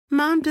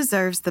Mom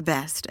deserves the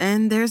best,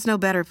 and there's no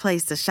better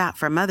place to shop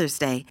for Mother's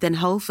Day than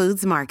Whole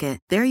Foods Market.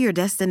 They're your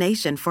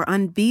destination for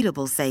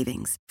unbeatable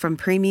savings, from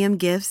premium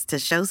gifts to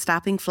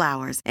show-stopping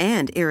flowers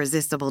and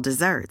irresistible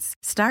desserts.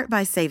 Start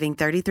by saving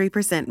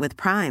 33% with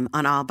Prime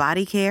on all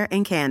body care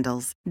and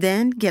candles.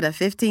 Then get a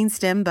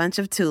 15-stem bunch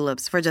of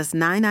tulips for just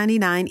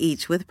 $9.99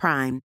 each with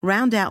Prime.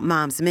 Round out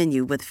Mom's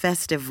menu with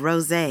festive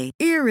rosé,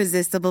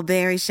 irresistible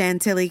berry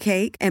chantilly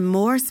cake, and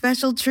more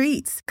special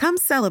treats. Come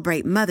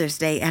celebrate Mother's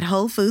Day at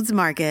Whole Foods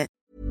Market.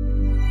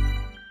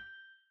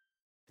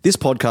 This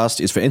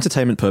podcast is for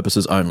entertainment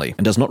purposes only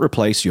and does not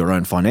replace your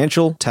own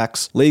financial,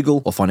 tax,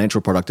 legal, or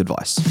financial product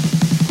advice.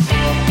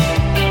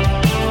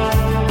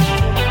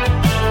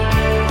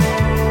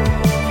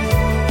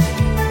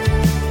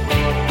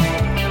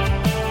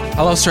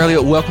 Hello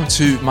Australia, welcome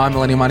to My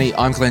Millennial Money.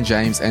 I'm Glenn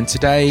James, and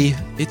today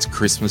it's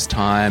Christmas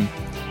time.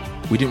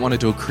 We didn't want to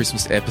do a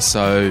Christmas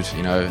episode,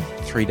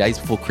 3 days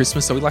before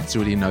Christmas, so we like to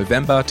do it in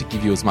November to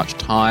give you as much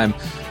time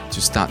to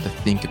start to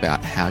think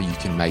about how you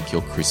can make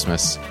your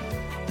Christmas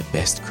the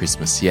best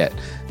Christmas yet.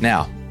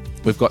 Now,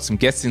 we've got some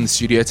guests in the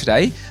studio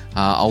today.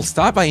 I'll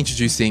start by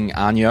introducing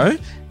Anyo,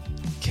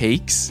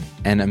 Keeks,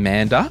 and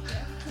Amanda.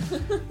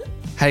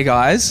 Hey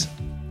guys,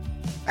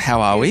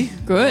 how are we?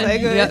 Good. Very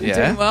good.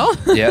 Yeah, doing well.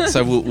 Yeah,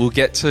 so we'll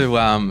get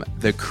to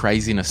the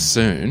craziness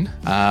soon.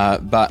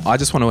 But I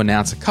just want to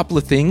announce a couple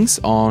of things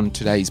on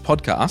today's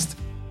podcast.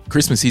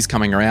 Christmas is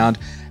coming around.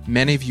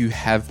 Many of you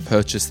have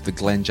purchased the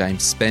Glenn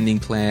James spending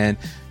plan.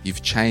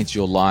 You've changed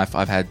your life.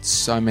 I've had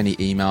so many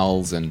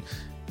emails and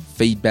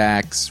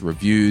feedbacks,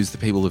 reviews. The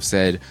people have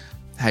said,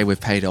 hey,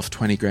 we've paid off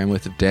 20 grand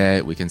worth of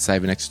debt. We can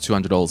save an extra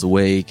 $200 a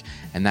week.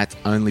 And that's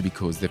only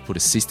because they've put a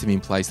system in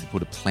place, they've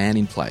put a plan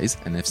in place,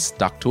 and they've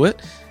stuck to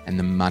it, and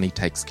the money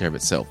takes care of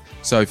itself.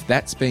 So if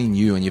that's been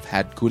you and you've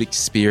had good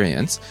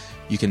experience,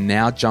 you can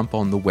now jump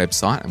on the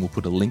website, and we'll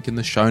put a link in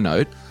the show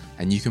note,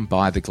 and you can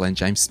buy the Glenn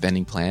James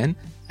spending plan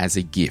as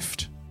a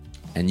gift.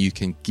 And you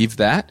can give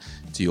that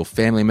to your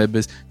family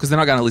members because they're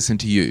not going to listen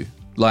to you.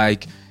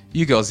 Like,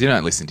 you girls, you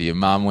don't listen to your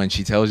mum when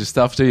she tells you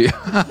stuff, do you?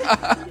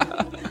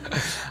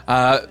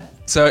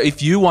 So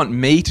if you want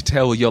me to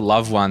tell your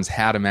loved ones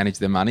how to manage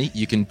their money,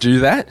 you can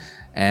do that,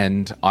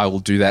 and I will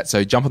do that.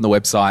 So jump on the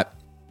website.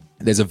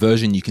 There's a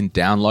version you can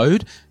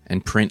download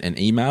and print and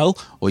email,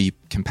 or you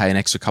can pay an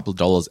extra couple of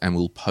dollars and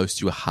we'll post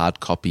you a hard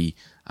copy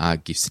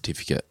gift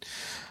certificate.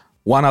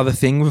 One other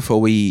thing before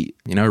we,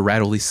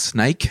 rattle this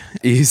snake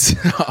is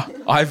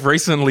I've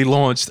recently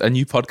launched a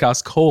new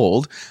podcast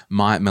called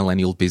My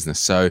Millennial Business.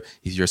 So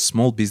if you're a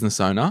small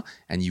business owner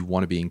and you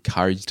want to be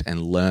encouraged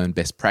and learn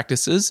best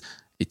practices,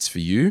 it's for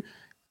you.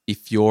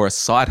 If you're a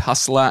side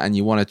hustler and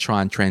you want to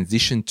try and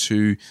transition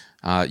to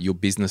your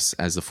business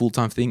as a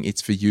full-time thing,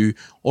 it's for you.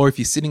 Or if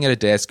you're sitting at a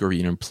desk or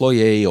you're an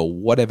employee or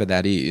whatever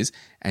that is,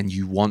 and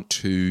you want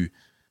to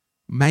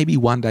maybe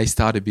one day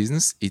start a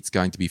business, it's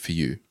going to be for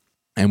you.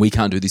 And we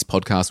can't do this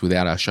podcast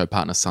without our show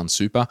partner, Sun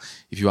Super.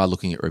 If you are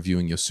looking at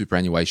reviewing your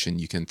superannuation,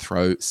 you can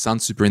throw Sun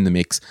Super in the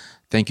mix.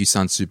 Thank you,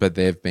 Sun Super.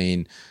 They've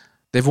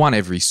won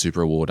every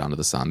super award under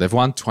the sun. They've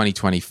won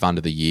 2020 Fund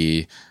of the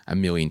Year a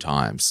million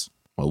times.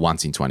 Well,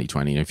 once in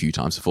 2020 and a few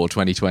times before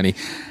 2020.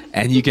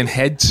 And you can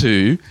head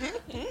to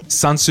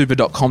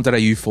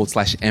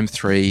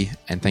sunsuper.com.au/M3.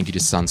 And thank you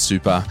to Sun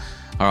Super.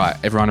 All right,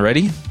 everyone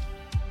ready?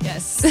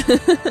 Yes. All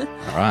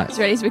right. As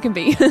ready as we can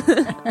be.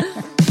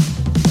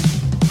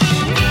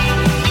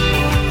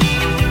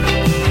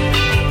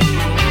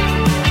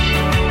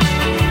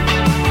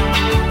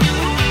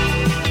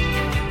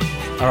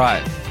 All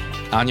right,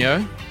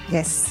 Anyo.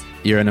 Yes.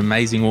 You're an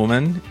amazing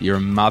woman. You're a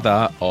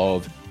mother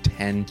of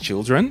 10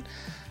 children.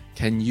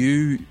 Can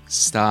you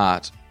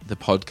start the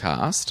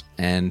podcast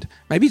and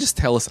maybe just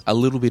tell us a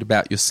little bit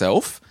about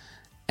yourself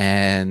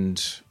and,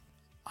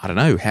 I don't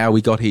know, how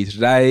we got here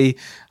today.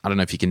 I don't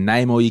know if you can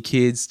name all your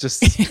kids.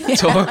 Just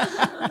talk.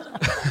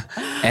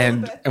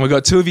 And we've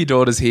got two of your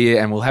daughters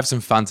here and we'll have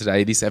some fun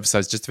today. This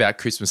episode's just about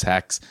Christmas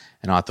hacks.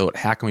 And I thought,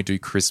 how can we do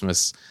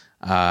Christmas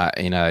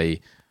in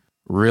a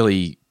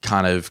really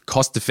kind of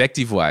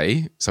cost-effective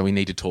way? So we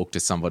need to talk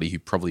to somebody who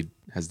probably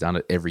has done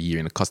it every year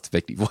in a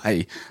cost-effective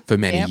way for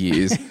many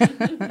years.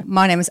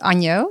 My name is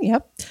Anyo,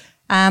 yep.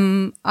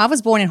 I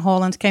was born in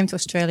Holland, came to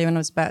Australia when I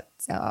was about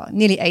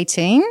nearly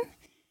 18.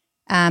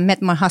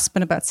 Met my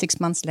husband about 6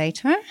 months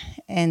later,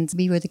 and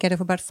we were together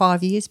for about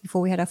 5 years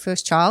before we had our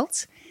first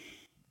child.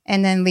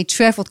 And then we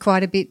traveled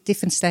quite a bit,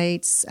 different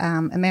states,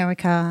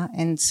 America,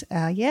 and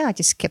I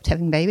just kept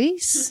having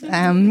babies.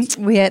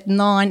 We had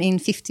 9 in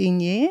 15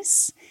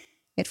 years.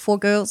 We had 4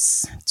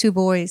 girls, 2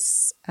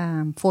 boys,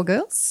 4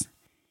 girls.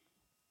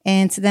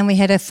 And then we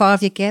had a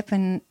 5-year gap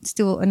and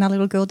still another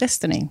little girl,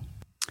 Destiny,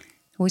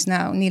 who is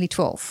now nearly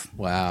 12.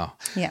 Wow.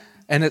 Yeah.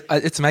 And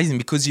it's amazing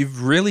because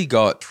you've really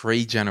got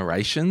 3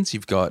 generations.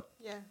 You've got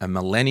a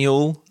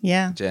millennial,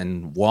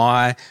 Gen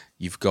Y,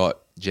 you've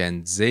got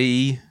Gen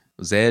Z,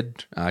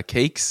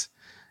 Keeks,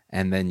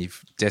 and then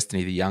you've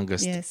Destiny, the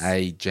youngest,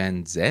 a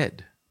Gen Z,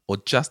 or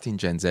just in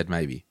Gen Z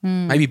maybe.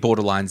 Maybe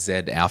borderline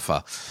Z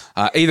Alpha.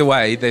 Either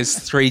way, there's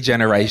 3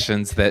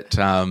 generations that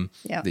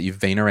that you've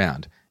been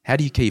around. How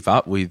do you keep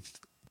up with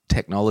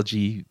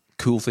technology,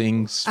 cool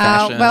things,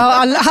 fashion?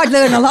 I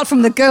learn a lot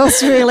from the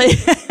girls, really.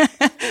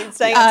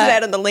 Staying up to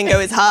date on the lingo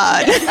is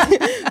hard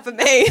for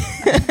me.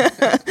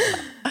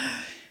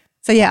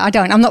 So, yeah,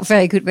 I'm not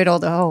very good with all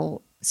the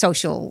whole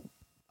social.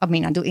 I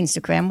mean, I do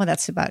Instagram, but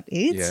that's about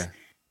it. Yeah.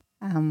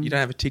 You don't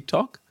have a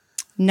TikTok?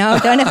 No,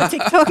 don't have a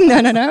TikTok.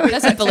 No. He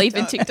doesn't believe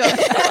in TikTok.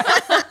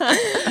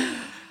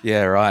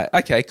 Yeah, right.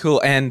 Okay,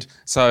 cool. And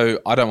so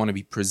I don't want to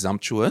be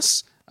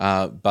presumptuous,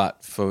 but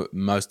for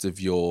most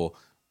of your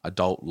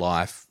adult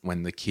life,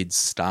 when the kids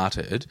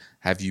started,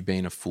 have you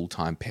been a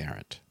full-time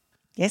parent?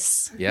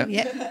 Yes. Yeah.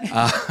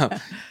 Yeah.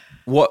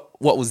 What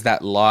was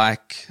that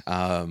like?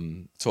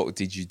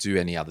 Did you do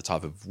any other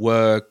type of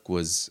work?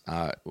 Was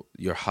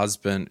your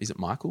husband, is it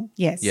Michael?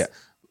 Yes. Yeah.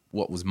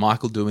 What was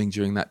Michael doing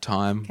during that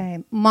time?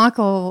 Okay.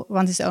 Michael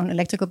runs his own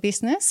electrical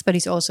business, but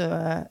he's also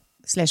a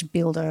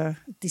 /builder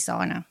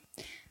designer.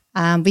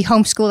 We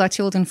homeschooled our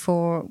children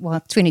for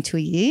 22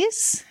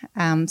 years.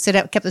 So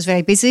that kept us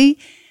very busy.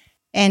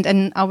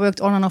 And I worked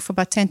on and off for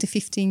about 10 to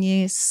 15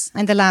 years.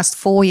 And the last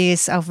 4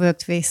 years, I've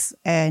worked with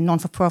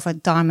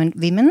non-for-profit Diamond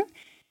Women.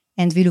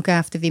 And we look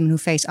after women who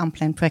face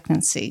unplanned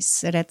pregnancies.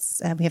 So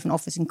that's we have an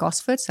office in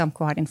Gosford, so I'm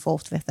quite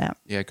involved with that.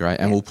 Yeah, great.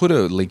 And we'll put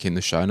a link in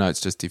the show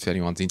notes just if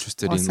anyone's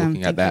interested in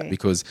looking at that,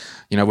 because,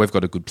 we've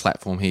got a good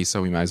platform here,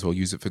 so we may as well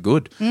use it for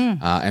good.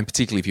 And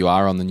particularly if you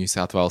are on the New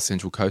South Wales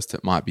Central Coast,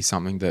 it might be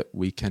something that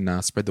we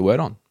can spread the word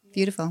on.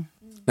 Beautiful.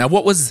 Now,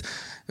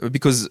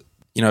 because,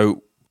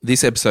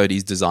 this episode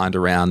is designed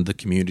around the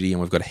community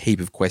and we've got a heap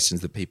of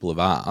questions that people have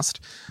asked.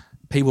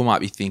 People might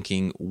be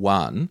thinking,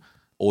 one,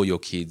 all your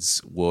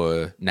kids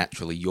were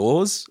naturally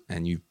yours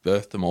and you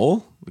birthed them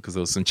all, because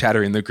there was some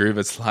chatter in the group.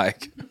 It's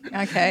like...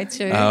 Okay,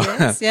 true,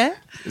 yes, yeah.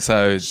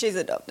 So She's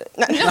adopted.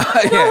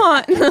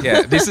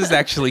 Yeah, this is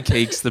actually,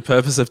 Keeks, the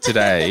purpose of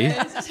today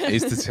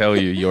is to tell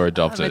you you're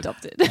adopted. I'm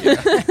adopted.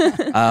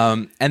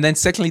 Yeah. And then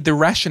secondly, the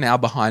rationale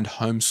behind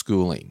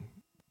homeschooling.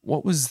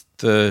 What was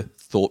the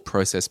thought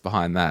process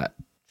behind that?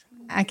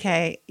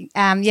 Okay,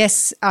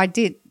 yes, I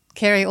did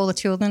carry all the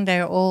children. They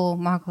were all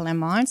Michael and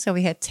mine, so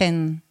we had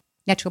 10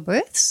 natural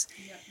births.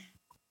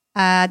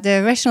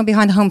 The rationale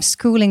behind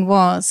homeschooling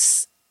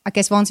was, I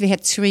guess once we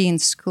had 3 in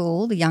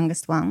school, the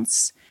youngest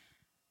ones,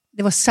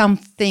 there were some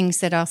things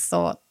that I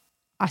thought,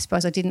 I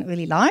suppose I didn't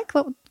really like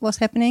what was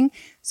happening.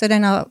 So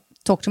then I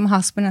talked to my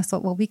husband. I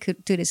thought, well, we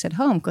could do this at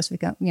home because we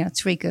got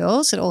 3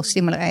 girls at all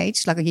similar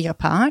age, like a year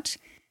apart.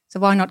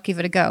 So why not give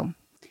it a go?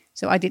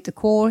 So I did the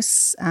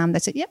course. They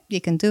said, yep,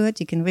 you can do it.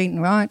 You can read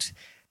and write.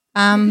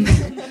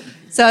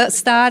 So I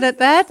started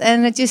that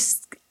and it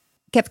just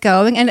kept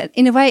going. And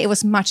in a way, it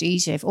was much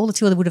easier. If all the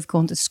children would have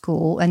gone to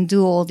school and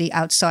do all the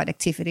outside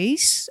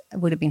activities, it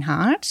would have been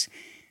hard.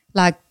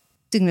 Like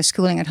doing the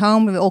schooling at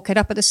home, we all get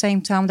up at the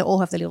same time. They all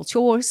have their little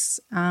chores.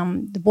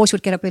 The boys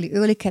would get up really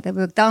early, get their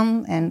work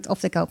done, and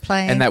off they go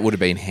play. And that would have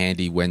been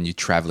handy when you're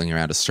travelling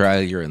around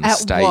Australia and the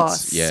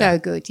States. It was so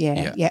good,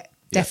 yeah.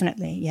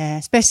 Definitely, yeah.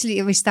 Especially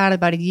we started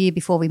about a year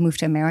before we moved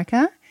to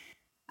America.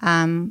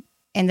 And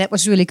that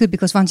was really good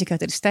because once you go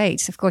to the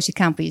States, of course, you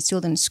can't put your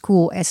children in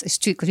school as a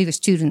student, because we were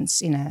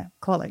students in a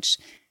college.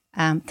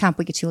 Can't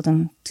put your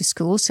children to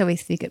school. So we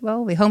figured,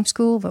 well, we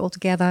homeschool, we're all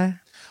together.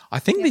 I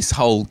think this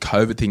whole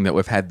COVID thing that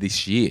we've had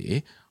this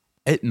year,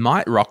 it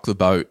might rock the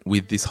boat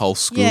with this whole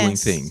schooling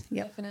thing.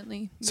 Yep.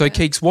 Definitely. So,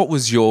 Keeks, what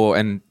was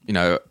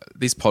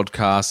this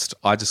podcast,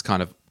 I just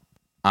kind of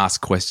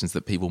ask questions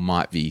that people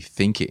might be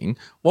thinking.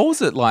 What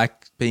was it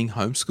like being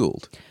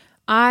homeschooled?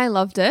 I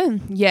loved it.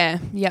 Yeah.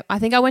 Yep. I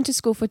think I went to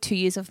school for 2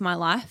 years of my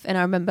life and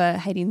I remember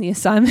hating the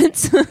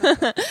assignments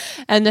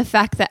and the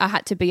fact that I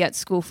had to be at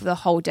school for the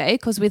whole day,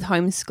 because with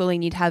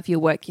homeschooling, you'd have your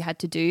work you had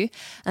to do.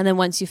 And then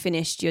once you're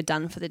finished, you're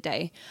done for the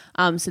day.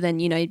 So then,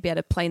 you'd be able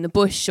to play in the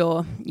bush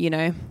or,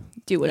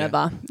 do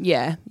whatever.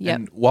 Yeah.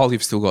 And while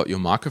you've still got your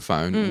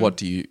microphone, what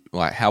do you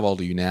how old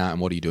are you now and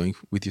what are you doing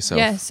with yourself?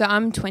 Yeah, so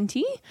I'm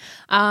 20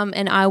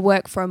 and I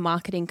work for a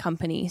marketing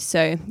company.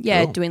 So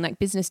Cool. doing like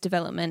business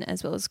development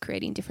as well as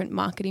creating different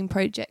marketing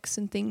projects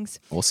and things.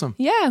 Awesome.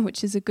 Yeah,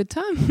 which is a good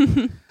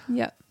time.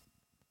 Yeah.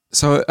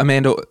 So,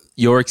 Amanda,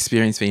 your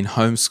experience being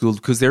homeschooled,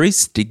 because there is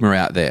stigma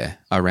out there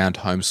around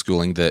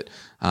homeschooling that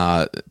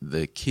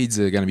the kids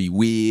are going to be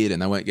weird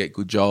and they won't get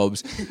good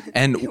jobs.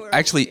 And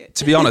actually,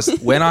 to be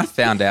honest, when I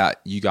found out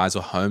you guys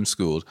were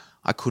homeschooled,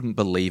 I couldn't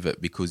believe it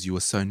because you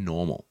were so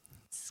normal.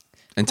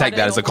 And take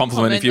that as a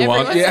compliment if you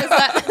want. Yeah.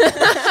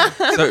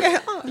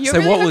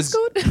 So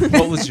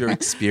what was your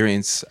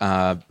experience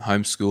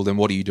homeschooled, and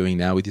what are you doing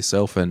now with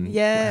yourself, and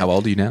how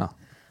old are you now?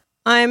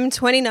 I'm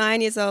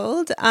 29 years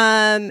old,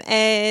 and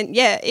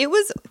it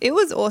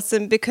was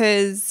awesome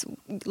because,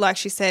 like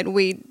she said,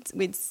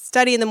 we'd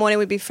study in the morning,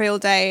 we'd be free all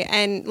day,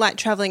 and like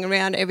traveling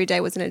around every day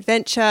was an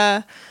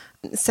adventure.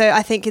 So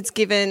I think it's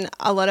given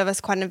a lot of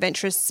us quite an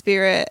adventurous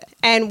spirit,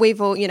 and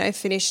we've all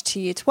finished to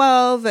year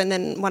 12, and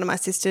then one of my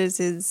sisters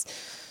is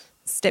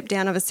stepped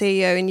down of a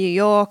CEO in New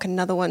York, and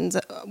another one's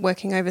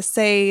working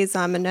overseas.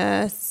 I'm a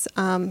nurse.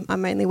 I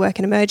mainly work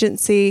in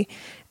emergency.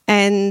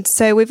 And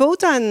so we've all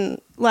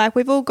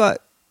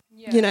got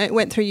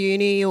went through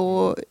uni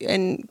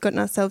and gotten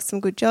ourselves some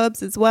good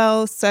jobs as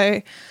well.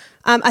 So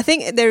I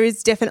think there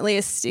is definitely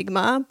a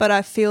stigma, but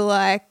I feel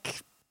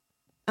like,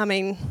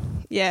 we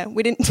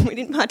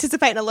didn't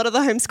participate in a lot of the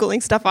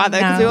homeschooling stuff either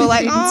because we were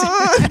like,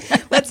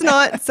 let's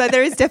not. So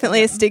there is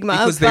definitely a stigma.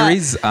 Because there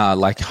is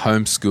like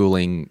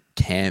homeschooling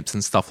camps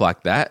and stuff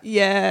like that.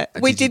 Yeah,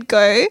 we did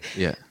go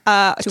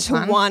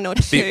to one or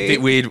two.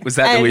 Bit weird. Was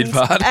that the weird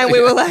part? And we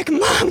were like,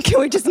 Mum, can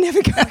we just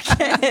never go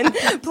again,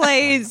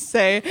 please? So,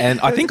 and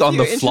I think on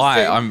the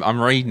fly, I'm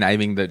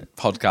renaming the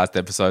podcast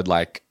episode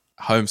like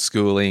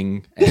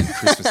homeschooling and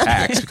Christmas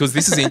hacks because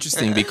this is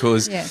interesting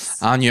because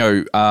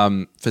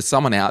Anyo, for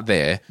someone out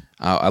there,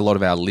 a lot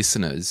of our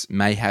listeners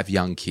may have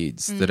young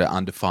kids that are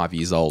under 5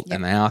 years old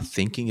and they are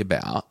thinking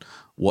about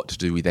what to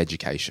do with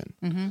education.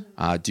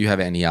 Do you have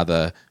any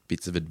other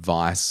bits of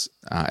advice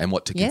and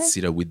what to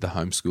consider with the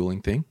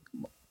homeschooling thing?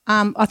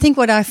 I think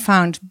what I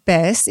found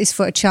best is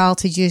for a child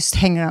to just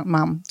hang around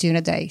mum during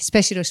the day,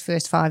 especially those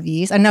first 5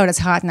 years. I know that's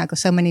hard now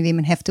because so many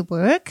women have to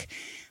work,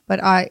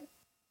 but I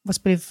was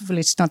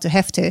privileged not to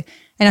have to.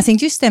 And I think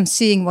just them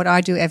seeing what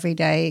I do every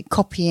day,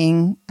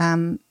 copying,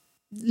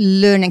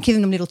 learning,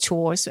 giving them little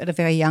chores at a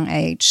very young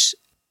age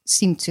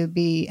seemed to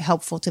be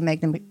helpful to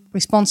make them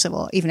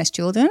responsible, even as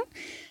children.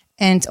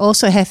 And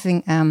also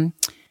having,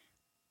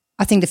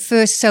 I think the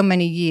first so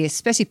many years,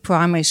 especially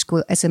primary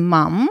school, as a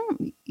mum,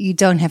 you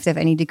don't have to have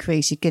any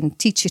degrees. You can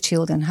teach your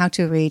children how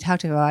to read, how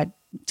to write,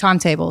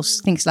 timetables,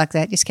 things like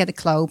that. Just get a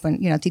globe and,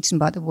 teach them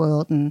about the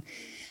world and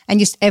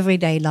just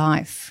everyday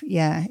life.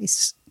 Yeah,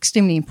 it's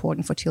extremely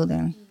important for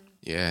children.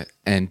 Yeah.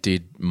 And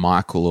did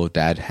Michael or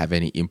Dad have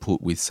any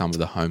input with some of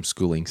the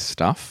homeschooling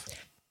stuff?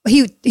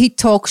 He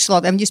talks a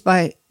lot, and just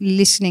by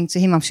listening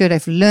to him, I'm sure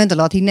they've learned a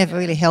lot. He never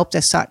really helped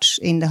as such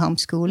in the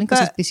homeschooling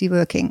because he's busy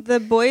working. The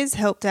boys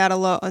helped out a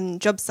lot on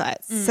job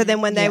sites. So then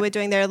when they were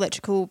doing their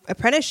electrical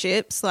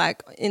apprenticeships,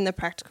 like in the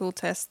practical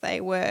tests, they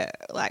were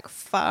like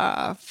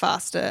far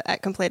faster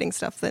at completing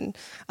stuff than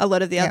a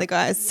lot of the other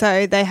guys.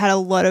 So they had a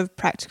lot of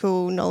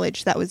practical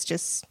knowledge that was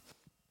just,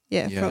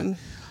 from...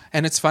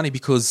 And it's funny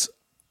because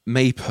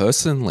me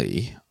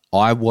personally,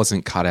 I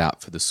wasn't cut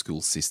out for the school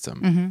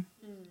system.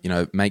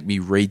 Make me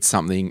read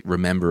something,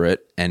 remember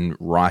it, and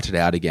write it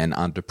out again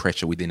under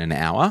pressure within an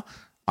hour,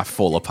 I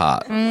fall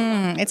apart.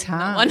 It's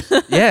hard.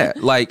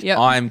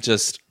 I'm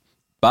just,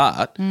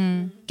 but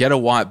get a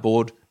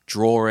whiteboard,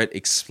 draw it,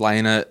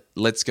 explain it,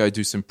 let's go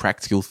do some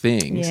practical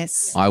things.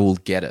 Yes. I will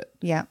get it.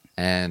 Yeah.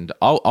 And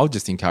I'll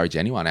just encourage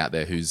anyone out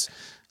there who's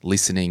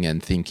listening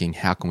and thinking,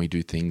 how can we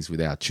do things with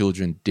our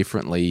children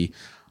differently?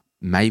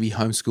 Maybe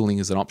homeschooling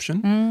is an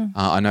option.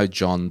 I know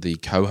John, the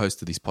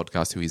co-host of this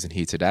podcast, who isn't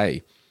here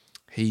today,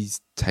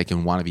 he's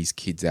taken one of his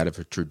kids out of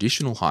a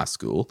traditional high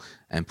school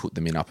and put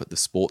them up at the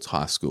sports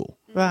high school.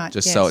 Right.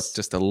 So it's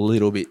just a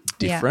little bit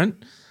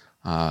different.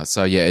 I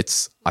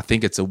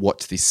think it's a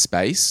watch this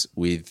space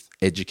with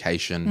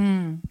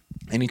education.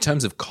 And in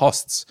terms of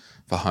costs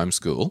for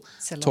homeschool,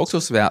 talk to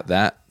us about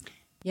that.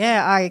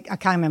 Yeah, I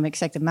can't remember the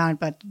exact amount,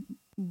 but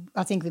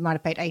I think we might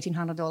have paid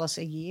 $1,800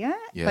 a year.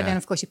 Yeah. But then,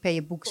 of course, you pay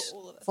your books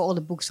for all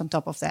the books on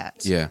top of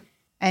that. Yeah.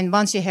 And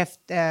once you have,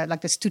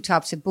 there's two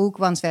types of book.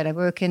 One's where they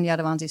work in, the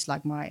other one's is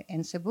like my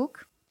answer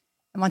book.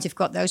 And once you've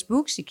got those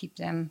books, you keep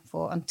them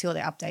until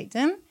they update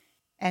them.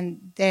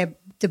 And the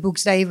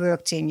books they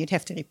worked in, you'd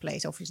have to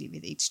replace, obviously,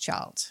 with each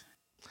child.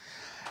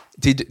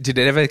 Did it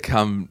ever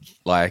come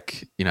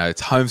like,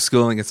 it's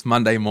homeschooling, it's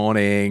Monday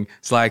morning.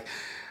 It's like,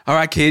 all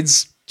right,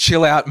 kids,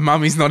 chill out.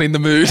 Mummy's not in the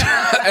mood.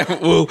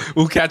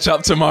 we'll catch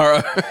up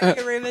tomorrow.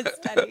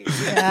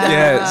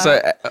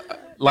 So...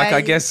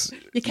 I guess...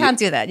 You can't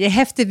do that. You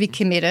have to be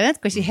committed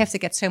because you have to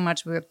get so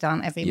much work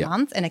done every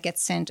month and it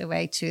gets sent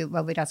away to,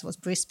 with us was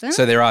Brisbane.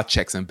 So there are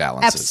checks and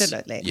balances.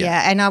 Absolutely,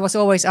 yeah. And I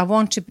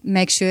want to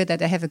make sure that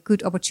they have a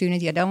good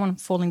opportunity. I don't want them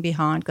falling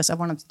behind because I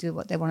want them to do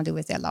what they want to do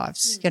with their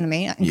lives. You know what I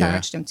mean? I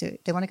encourage them to,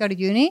 they want to go to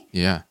uni.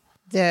 Yeah.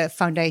 The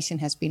foundation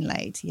has been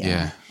laid,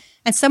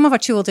 And some of our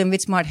children,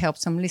 which might help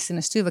some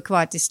listeners too, were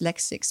quite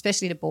dyslexic,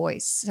 especially the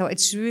boys. So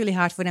it's really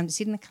hard for them to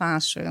sit in the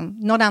classroom,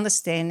 not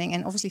understanding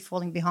and obviously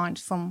falling behind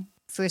from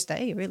first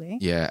day, really.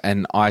 Yeah,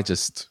 and I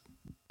just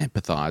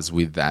empathize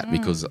with that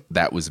because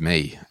that was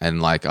me.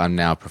 And I'm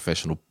now a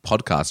professional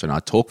podcaster and I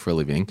talk for a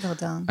living. Well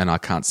done. And I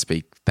can't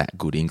speak that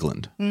good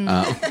England.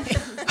 But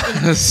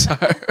it's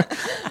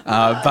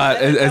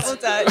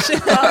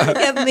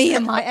me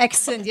and my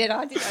accent.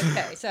 I did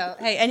okay. So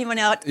hey, anyone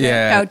out?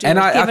 Yeah, and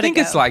I think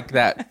it's like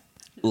that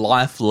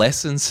life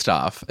lesson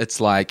stuff. It's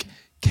like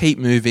keep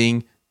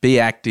moving, be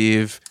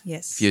active.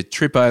 Yes. If you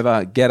trip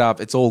over, get up.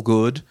 It's all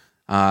good.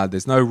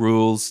 There's no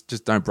rules.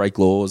 Just don't break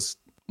laws,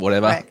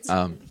 whatever.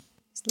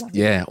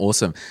 Yeah,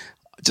 awesome.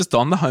 Just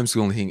on the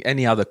homeschooling thing,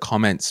 any other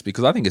comments?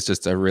 Because I think it's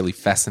just a really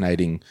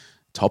fascinating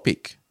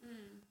topic.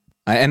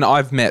 And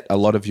I've met a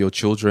lot of your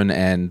children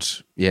and,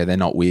 they're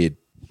not weird.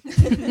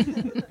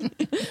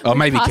 Or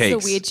maybe Pass the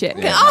Keeks. weird check.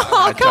 Yeah,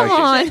 Oh, no,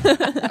 come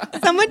joking.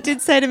 on. Someone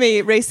did say to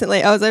me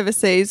recently, I was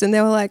overseas, and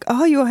they were like,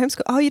 "Oh, you were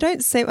homeschooled. Oh, you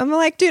don't seem." I'm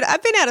like, "Dude,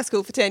 I've been out of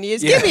school for 10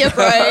 years. Give me a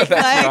break." That's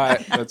Like,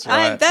 right. That's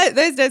right.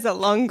 those days are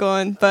long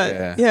gone. But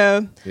Yeah.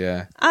 yeah.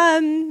 Yeah.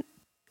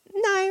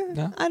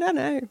 No, I don't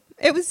know.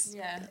 It was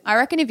I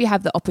reckon if you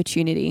have the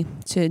opportunity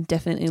to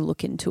definitely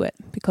look into it,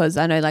 because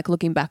I know, like,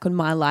 looking back on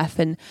my life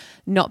and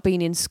not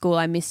being in school,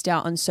 I missed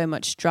out on so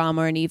much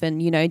drama and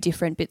even, you know,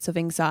 different bits of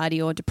anxiety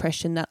or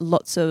depression that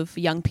lots of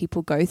young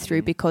people go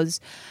through because,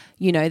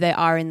 you know, they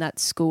are in that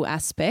school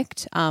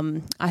aspect.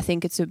 I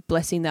think it's a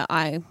blessing that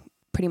I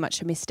pretty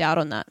much missed out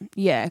on that.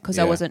 Yeah, because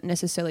I wasn't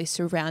necessarily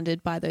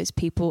surrounded by those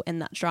people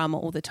and that drama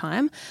all the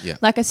time. Yeah.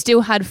 Like, I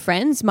still had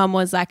friends. Mum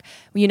was like,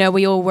 you know,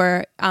 we all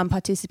were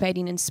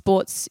participating in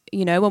sports,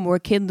 you know, when we were a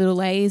kid,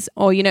 little A's,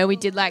 or, you know, we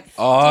did like...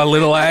 Oh,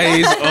 little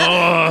A's.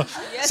 Oh.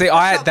 See,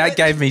 that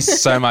gave me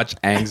so much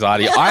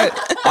anxiety.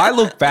 I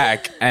look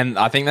back and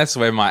I think that's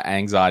where my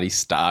anxiety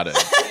started.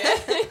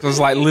 It was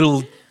like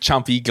little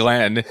chumpy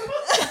Glenn.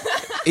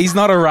 He's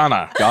not a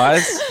runner,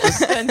 guys.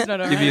 Just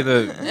give you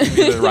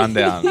the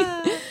rundown.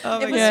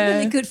 It was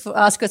really good for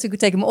us because we could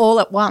take them all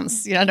at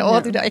once, you know, they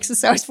all do the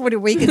exercise for the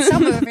week. And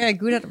some were very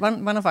good at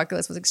one of our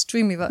girls was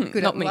extremely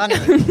good at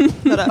running.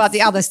 But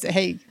the others,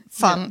 hey,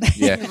 fun.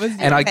 Yeah.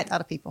 And I met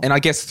other people. And I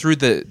guess through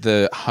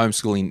the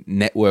homeschooling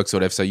networks or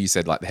whatever, so you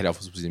said like the head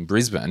office was in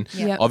Brisbane.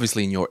 Yeah.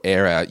 Obviously in your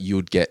area, you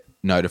would get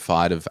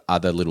notified of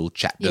other little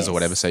chapters or Yes.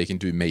 whatever, so you can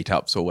do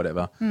meetups or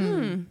whatever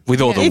with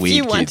all the if weird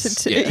you kids. wanted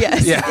to,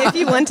 yes. If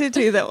you wanted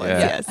to, that was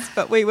yes.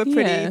 But we were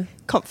pretty Yeah.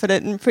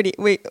 confident and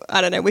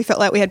we felt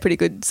like we had pretty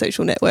good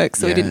social networks,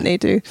 so we didn't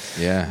need to.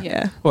 Yeah.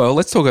 Yeah. Well,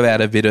 let's talk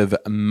about a bit of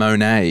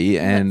Monet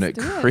and Let's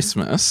do it.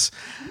 Christmas.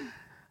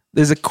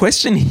 There's a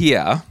question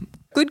here.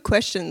 Good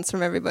questions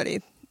from everybody.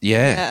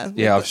 Yeah. we've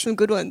Yeah. got some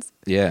good ones.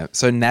 Yeah.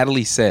 So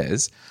Natalie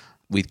says,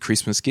 with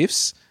Christmas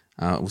gifts,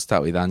 we'll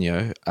start with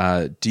Anyo.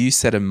 Do you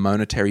set a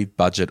monetary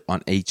budget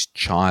on each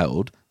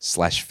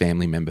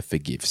child/family member for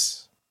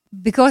gifts?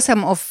 Because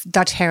I'm of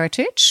Dutch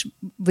heritage,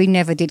 we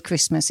never did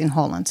Christmas in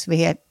Holland.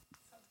 We had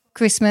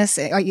Christmas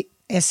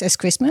as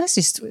Christmas,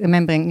 just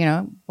remembering, you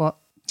know, what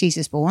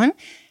Jesus born.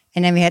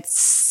 And then we had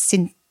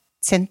Santa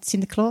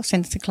Claus, I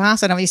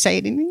don't know how you say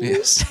it in English.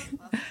 Yes.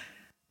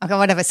 Okay,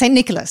 whatever, St.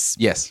 Nicholas.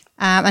 Yes.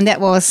 And that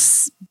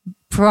was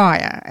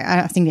prior,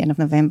 I think the end of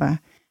November.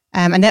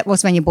 And that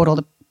was when you bought all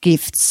the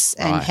gifts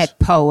and Right. had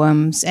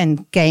poems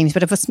and games.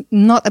 But it was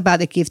not about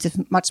the gifts, it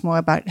was much more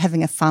about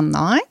having a fun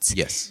night.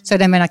 Yes. So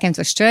then when I came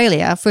to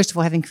Australia, first of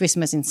all, having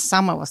Christmas in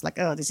summer was like,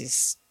 oh, this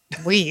is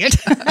weird.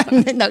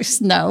 No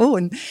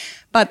snow.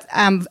 But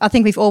I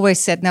think we've always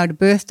said, no, the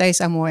birthdays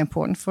are more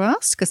important for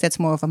us because that's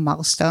more of a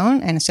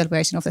milestone and a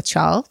celebration of the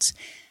child.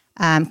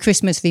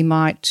 Christmas we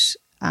might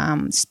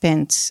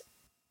spend...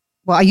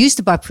 Well, I used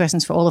to buy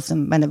presents for all of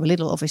them when they were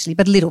little, obviously,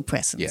 but little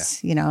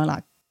presents, you know,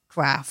 like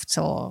crafts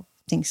or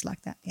things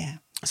like that, yeah.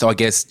 So I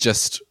guess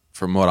just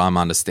from what I'm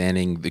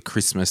understanding, the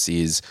Christmas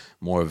is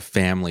more of a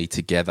family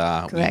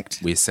together. Correct.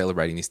 We're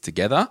celebrating this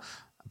together,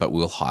 but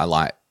we'll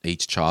highlight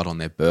each child on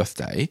their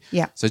birthday.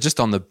 Yeah. So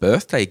just on the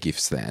birthday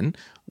gifts then,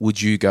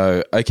 would you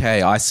go,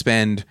 okay, I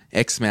spend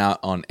X amount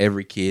on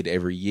every kid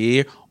every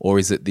year, or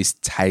is it this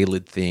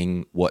tailored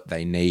thing, what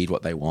they need,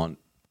 what they want?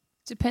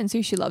 Depends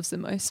who she loves the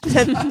most.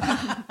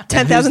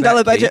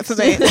 $10,000 budget for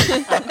me.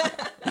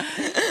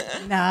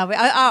 No,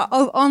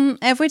 on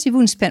average, we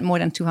wouldn't spend more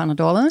than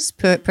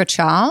 $200 per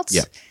child.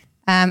 Yeah.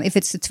 If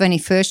it's the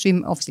 21st,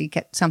 we obviously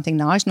get something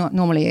nice, not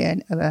normally a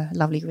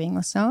lovely ring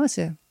or so as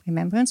a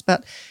remembrance.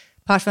 But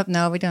apart from that,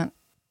 no, we don't.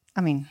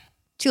 I mean,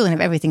 children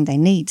have everything they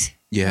need.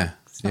 Yeah.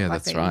 not Yeah,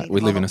 like that's they right. need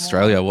We a live lot in more.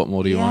 Australia. What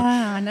more do you want?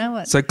 Yeah, I know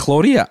it. So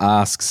Claudia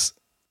asks,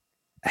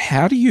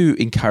 how do you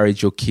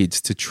encourage your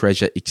kids to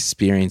treasure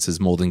experiences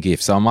more than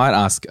gifts? So I might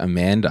ask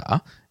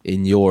Amanda,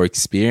 in your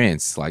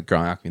experience, like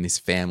growing up in this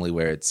family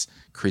where it's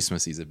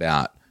Christmas is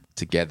about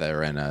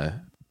together and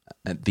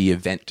the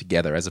event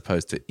together as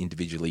opposed to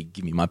individually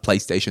give me my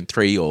PlayStation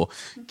 3 or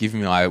give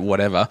me my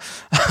whatever.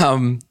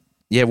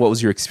 What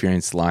was your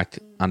experience like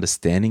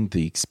understanding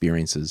the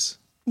experiences?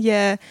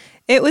 Yeah,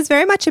 it was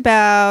very much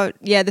about,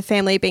 the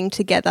family being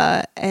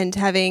together and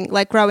having,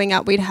 like growing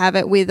up, we'd have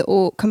it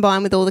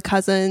combined with all the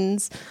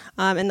cousins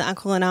and the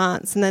uncle and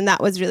aunts. And then that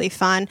was really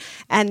fun.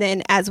 And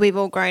then as we've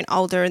all grown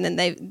older and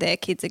then their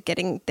kids are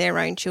getting their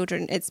own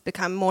children, it's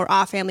become more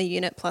our family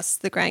unit plus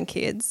the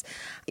grandkids.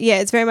 Yeah,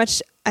 it's very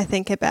much, I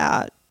think,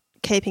 about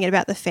keeping it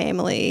about the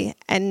family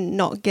and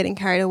not getting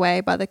carried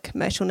away by the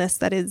commercialness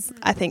that is,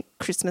 I think,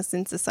 Christmas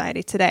in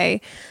society today.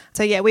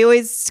 So, we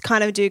always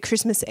kind of do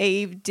Christmas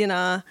Eve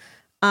dinner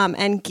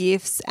and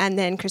gifts and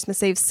then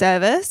Christmas Eve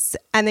service.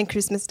 And then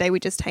Christmas Day we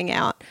just hang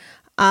out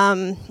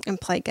and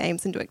play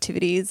games and do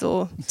activities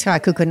or... Try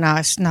to cook a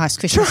nice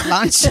Christmas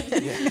lunch.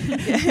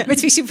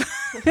 Which we should...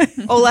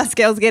 all us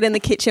girls get in the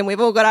kitchen.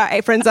 We've all got our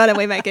aprons on and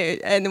we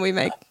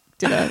make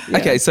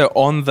Okay, so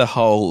on the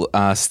whole,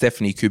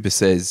 Stephanie Cooper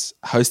says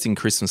hosting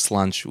Christmas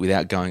lunch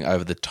without going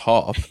over the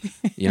top.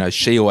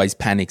 She always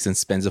panics and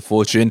spends a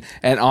fortune,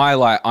 and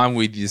I'm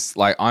with you.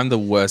 Like, I'm the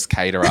worst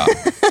caterer.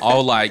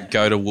 I'll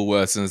go to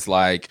Woolworths and it's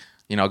like,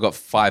 I've got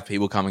 5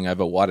 people coming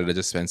over. Why did I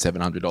just spend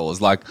 $700?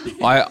 Like,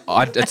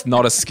 it's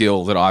not a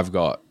skill that I've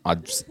got.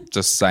 I'm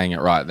just saying it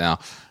right now.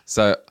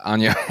 So,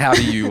 Anya, how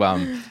do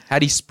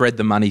you spread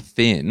the money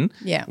thin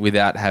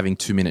without having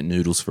 2-minute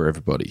noodles for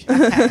everybody?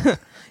 Okay.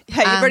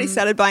 Hey, you've already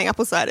started buying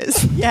apple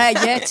ciders.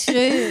 Yeah,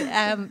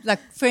 true.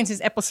 For instance,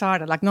 apple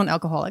cider,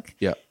 non-alcoholic.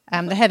 Yeah.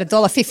 They had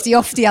 $1.50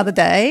 off the other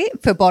day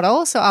per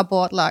bottle, so I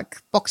bought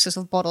boxes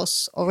of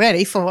bottles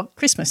already for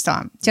Christmas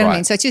time. Do you know what I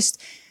mean? So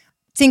just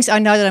things I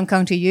know that I'm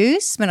going to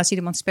use when I see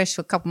them on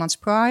special a couple months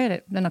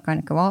prior, they're not going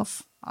to go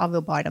off. I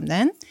will buy them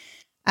then.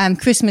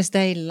 Christmas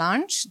Day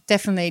lunch,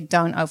 definitely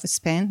don't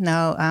overspend.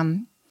 No,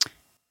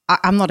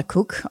 I'm not a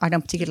cook. I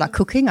don't particularly like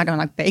cooking. I don't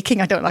like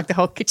baking. I don't like the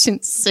whole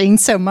kitchen scene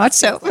so much.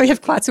 So we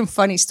have quite some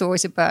funny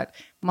stories about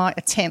my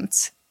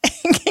attempts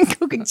in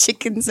cooking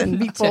chickens and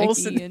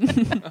meatballs.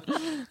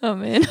 Oh,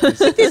 man.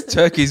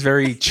 Turkey's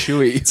very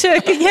chewy.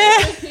 Turkey,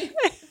 yeah.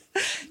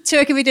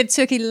 Turkey, we did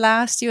turkey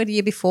last year or the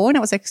year before, and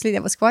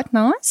that was quite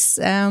nice.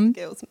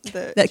 The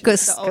older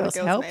girls helped,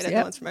 made it,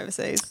 the ones from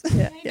overseas.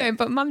 Yeah,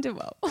 but Mum did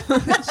well.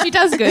 She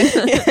does good.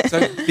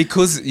 So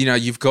because,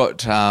 you've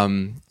got,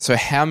 so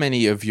how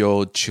many of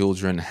your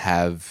children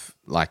have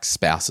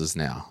spouses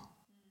now?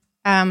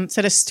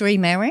 So there's 3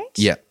 married.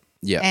 Yeah.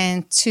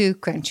 And 2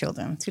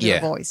 grandchildren, 2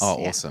 little boys.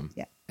 Oh, awesome.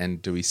 Yeah. And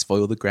do we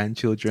spoil the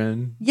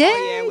grandchildren?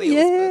 Yeah,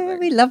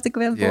 we love the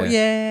grandboy.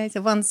 Yeah,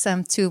 so one's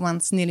 2,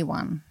 one's nearly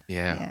 1.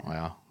 Yeah.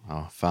 Wow.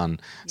 Oh, fun.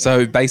 Yeah.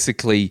 So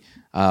basically,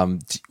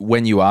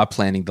 when you are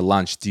planning the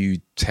lunch, do you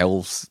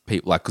tell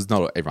people, because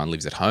not everyone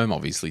lives at home,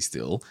 obviously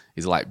still,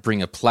 is it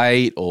bring a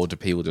plate, or do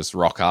people just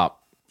rock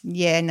up?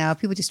 Yeah, no,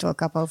 people just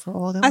rock up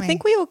overall. I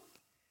think we all.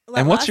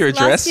 And what's your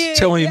address?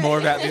 Tell me more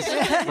about this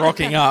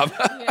rocking up.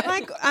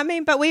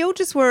 But we all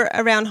just were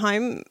around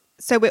home.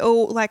 So we're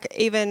all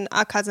even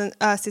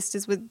our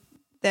sisters with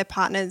their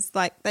partners,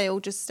 they all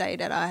just stayed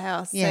at our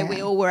house. Yeah. So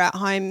we all were at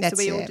home. That's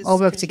so we all just all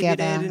worked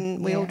together,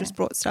 and we all just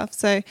brought stuff.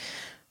 So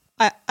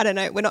I don't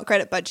know. We're not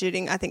great at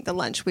budgeting. I think the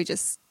lunch we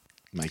just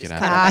make it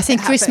happen. I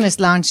think Christmas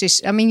lunch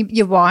is.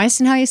 You're wise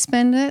in how you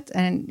spend it,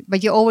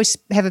 but you always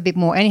have a bit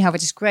more anyhow,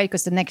 which is great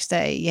because the next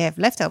day you have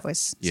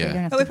leftovers.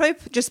 Yeah. So we probably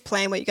just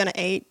plan what you're going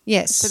to eat.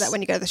 Yes. So that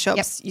when you go to the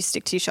shops, you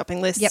stick to your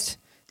shopping list. Yep.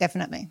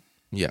 Definitely.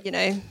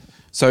 Yeah.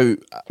 So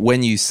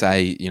when you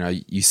say,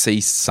 you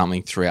see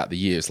something throughout the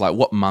year, it's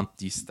what month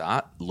do you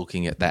start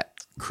looking at that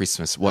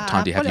Christmas? What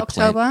time do you have your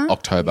plan?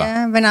 October.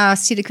 Yeah, when I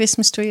see the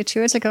Christmas tree at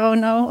church, I go, oh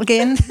no,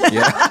 again.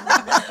 Yeah.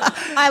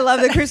 I love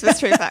the Christmas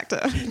tree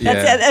factor.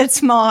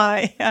 That's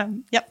my,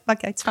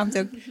 okay, it's time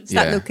to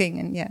start looking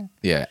and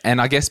Yeah, and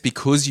I guess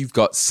because you've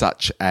got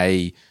such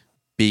a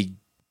big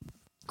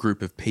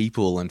group of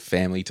people and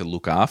family to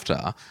look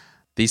after,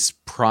 this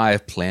prior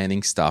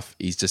planning stuff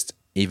is just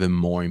even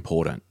more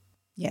important.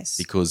 Yes.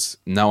 Because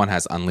no one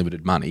has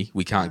unlimited money.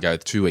 We can't go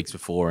 2 weeks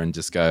before and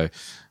just go,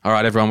 all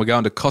right, everyone, we're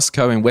going to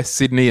Costco in West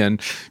Sydney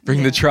and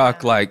bring the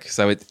truck.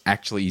 So it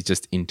actually is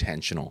just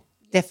intentional.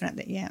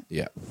 Definitely, yeah.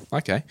 Yeah.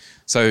 Okay.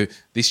 So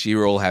this year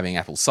we're all having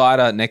apple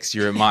cider. Next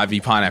year it might be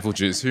pineapple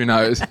juice. Who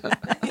knows?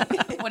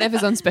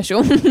 Whatever's on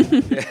special.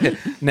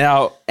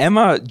 Now,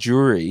 Emma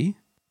Jury,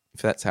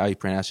 if that's how you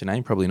pronounce your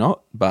name, probably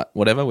not, but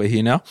whatever, we're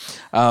here now.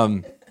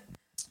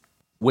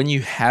 When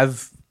you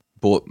have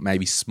bought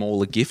maybe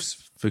smaller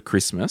gifts for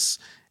Christmas,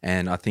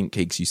 and I think,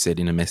 Keeks, you said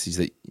in a message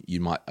that you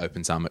might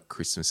open some at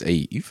Christmas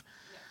Eve.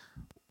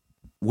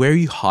 Where are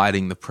you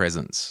hiding the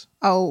presents?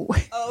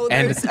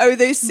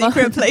 Those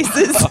secret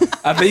places.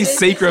 Are these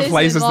secret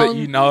places that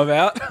you know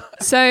about?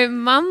 So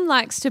Mum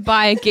likes to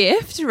buy a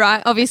gift,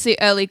 right? Obviously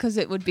early because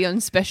it would be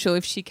on special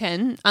if she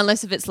can,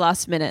 unless if it's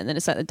last minute and then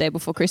it's the day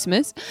before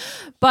Christmas.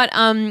 But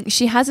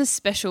she has a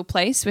special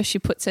place where she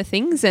puts her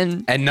things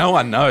and no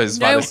one knows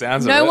by the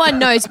sounds of it. No one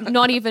knows,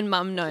 not even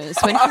Mum knows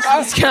when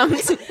Christmas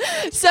comes.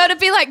 So it'd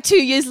be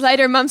 2 years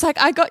later and Mum's like,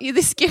 I got you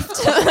this gift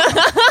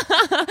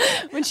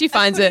when she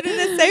finds it. In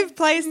a safe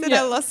place that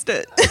I lost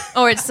it.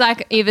 Or it's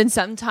even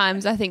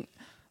sometimes I think,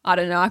 I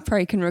don't know, I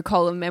probably can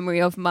recall a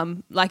memory of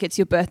Mum, it's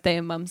your birthday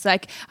and Mum's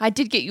like, I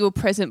did get you a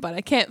present but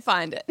I can't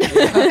find it.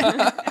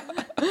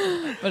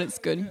 But it's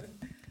good.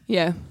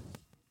 Yeah.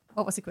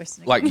 What was the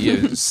question?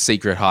 Your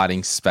secret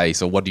hiding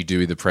space, or what do you do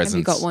with the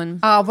presents? Have you got one?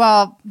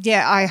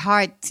 I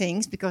hide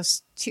things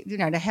because,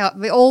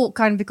 we all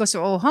because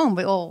we're all home,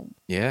 we all,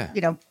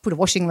 put a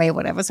washing away or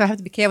whatever. So I have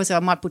to be careful. So I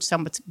might put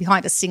some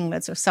behind the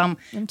singlets or some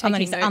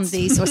underneath the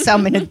undies or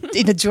some in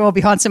a drawer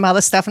behind some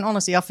other stuff. And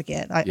honestly, I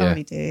forget. I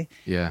really do.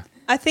 Yeah.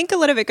 I think a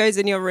lot of it goes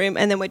in your room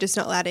and then we're just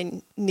not allowed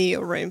in near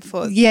your room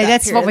for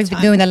that's what we've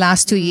been doing the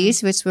last 2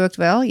 years, which worked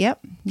well. Yep.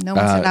 No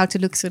one's allowed to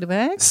look through the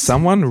bags.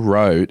 Someone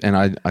wrote, and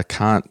I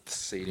can't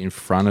see it in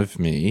front of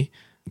me,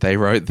 they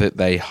wrote that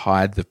they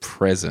hide the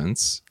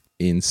presents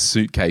in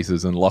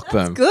suitcases and lock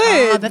them.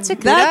 Good. Oh, that's a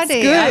good That's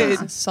idea. good.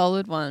 That's a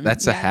solid one.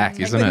 That's a hack,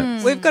 isn't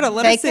it? We've got a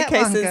lot Take of that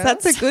one, suitcases. girls.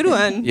 That's a good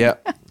one. Yeah.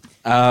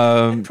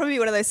 Probably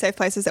one of those safe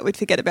places that we'd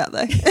forget about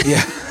though.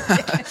 Yeah.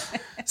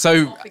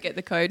 So Forget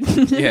the code.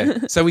 yeah.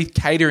 So with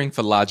catering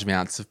for large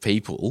amounts of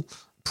people,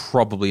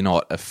 probably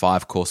not a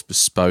 5-course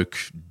bespoke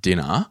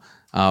dinner.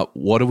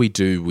 What do we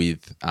do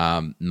with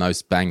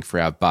most bang for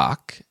our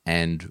buck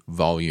and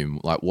volume?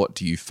 Like, what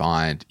do you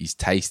find is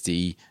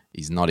tasty,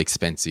 is not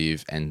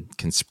expensive, and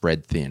can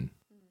spread thin?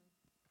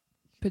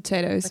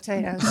 Potatoes.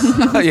 Yeah.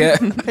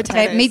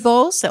 Potatoes.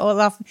 Meatballs. All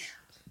love.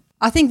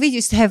 I think we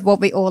used to have what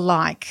we all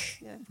like.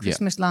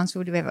 Christmas lunch, we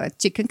would have a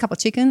couple of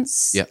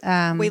chickens.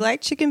 Yeah. We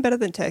like chicken better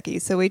than turkey,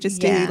 so we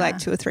just do Yeah. like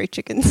 2 or 3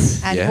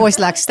 chickens. And Yeah. boys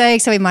like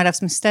steak, so we might have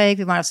some steak.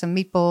 We might have some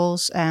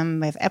meatballs.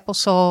 We have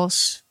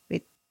applesauce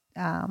with,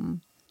 and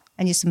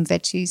just some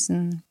veggies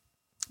and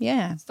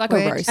It's like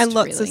bread. a roast. And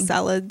lots really. of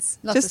salads.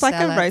 Lots just of like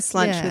salads, a roast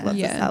lunch yeah. with lots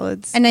Yeah. of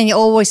salads. And then you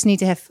always need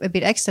to have a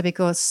bit extra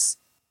because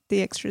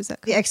the extras that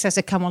the extras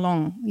that come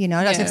along, like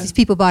Yeah. if there's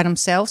people by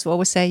themselves, we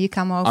always say you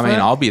come over. I mean,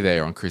 I'll be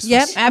there on Christmas.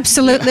 Yep,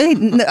 absolutely.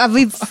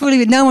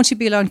 No one should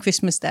be alone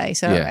Christmas Day,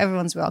 so Yeah.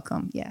 everyone's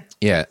welcome. Yeah.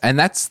 Yeah, and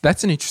that's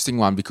an interesting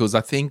one because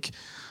I think,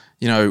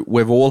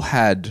 we've all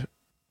had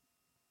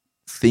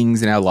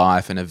things in our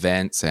life and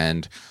events,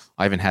 and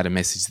I even had a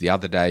message the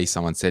other day.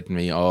 Someone said to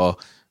me, "Oh,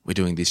 we're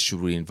doing this. Should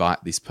we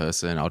invite this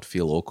person?" I'd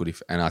feel awkward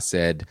if, and I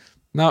said,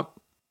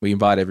 "Nope, we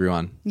invite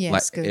everyone. Yeah,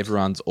 like it's good.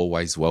 everyone's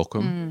always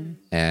welcome,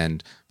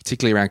 and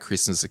particularly around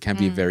Christmas, it can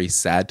be a very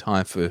sad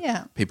time for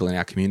Yeah. people in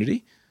our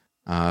community.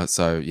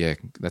 So yeah,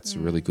 that's a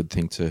really good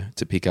thing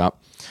to pick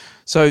up.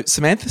 So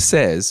Samantha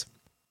says,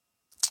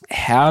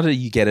 how do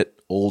you get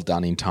it all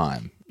done in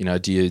time?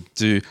 Do you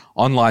do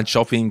online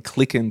shopping,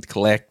 click and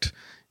collect?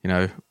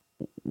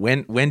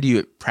 When do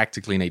you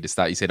practically need to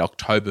start? You said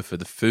October for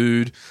the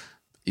food.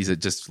 Is it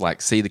just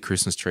like see the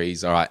Christmas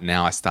trees? All right,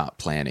 now I start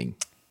planning.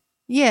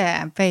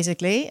 Yeah,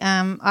 basically.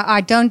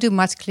 I don't do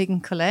much click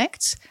and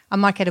collect. I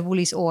might get a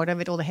Woolies order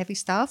with all the heavy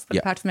stuff, but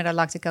Yep. apart from that, I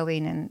like to go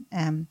in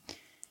and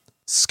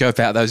Scope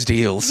out those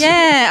deals.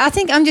 yeah. I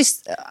think I'm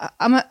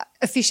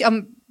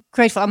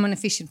grateful. I'm an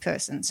efficient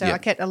person, so Yeah. I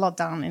get a lot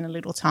done in a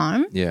little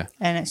time. Yeah.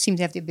 And I seem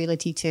to have the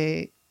ability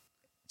to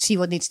see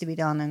what needs to be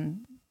done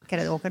and get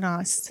it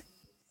organised.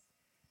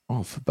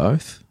 Oh, for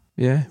both.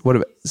 Yeah. What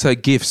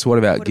about gifts? What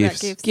about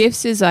gifts?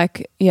 Gifts is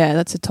like,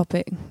 that's a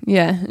topic.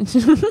 Yeah.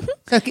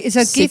 So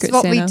gifts, Secret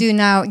what we Santa. do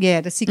now,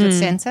 the Secret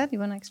Santa. Do you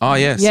want to explain? Oh,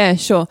 yes. Yeah,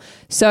 sure.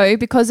 So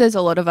because there's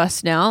a lot of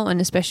us now,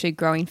 and especially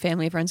growing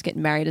family, everyone's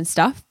getting married and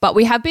stuff, but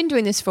we have been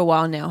doing this for a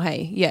while now,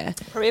 hey? Yeah.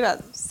 Probably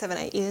about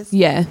 7-8 years.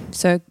 Yeah.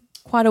 So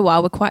quite a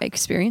while. We're quite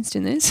experienced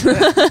in this.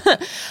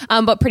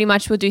 But pretty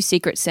much we'll do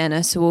Secret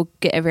Santa. So we'll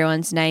get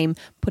everyone's name,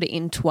 put it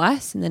in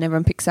twice, and then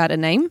everyone picks out a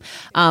name.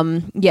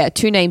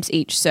 2 names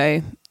each.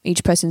 So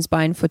each person's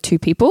buying for 2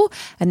 people,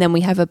 and then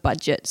we have a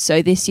budget.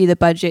 So this year the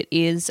budget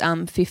is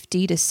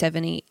 $50 to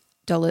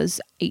 $70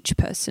 each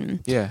person.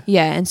 Yeah.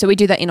 Yeah, and so we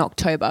do that in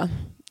October.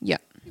 Yeah.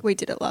 We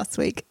did it last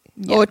week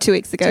Yeah. or 2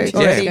 weeks ago. 2 weeks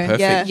already. ago. Perfect.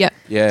 Yeah. Yeah.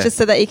 Yeah. Just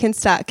so that you can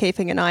start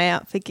keeping an eye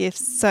out for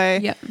gifts. So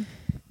Yeah.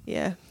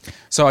 yeah.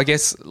 So I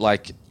guess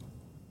like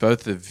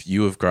both of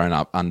you have grown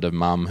up under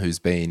mum who's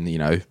been,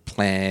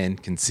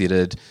 planned,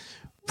 considered,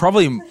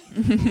 probably,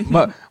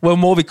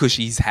 more because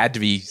she's had to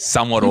be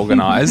somewhat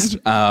organised.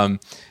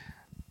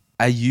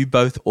 Are you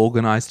both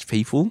organised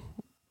people?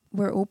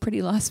 We're all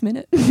pretty last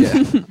minute.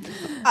 Yeah.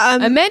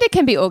 Amanda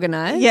can be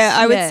organised. Yeah,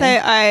 I would say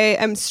I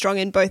am strong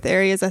in both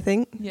areas, I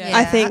think. Yeah.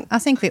 I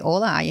think we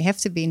all are. You have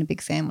to be in a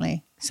big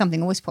family.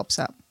 Something always pops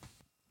up.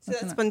 so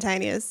that's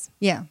spontaneous.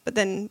 Yeah. But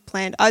then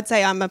planned. I'd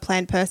say I'm a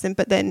planned person,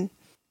 but then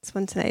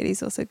spontaneity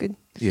is also good.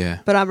 Yeah.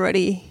 But I've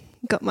already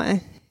got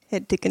my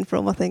head ticking for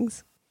all my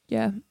things.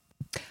 Yeah.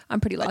 I'm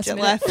pretty last Budget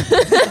minute.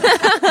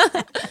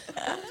 life.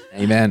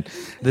 Amen.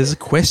 There's a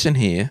question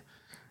here,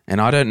 and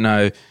I don't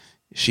know.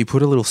 She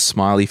put a little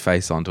smiley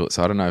face onto it,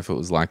 so I don't know if it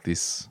was like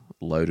this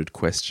loaded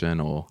question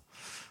or,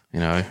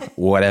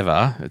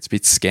 whatever. It's a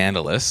bit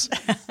scandalous.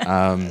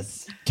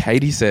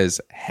 Katie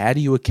says, how do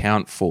you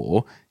account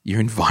for your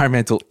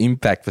environmental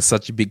impact for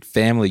such a big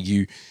family,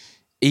 you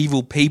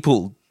evil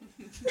people,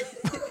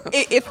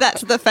 If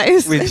that's the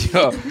face.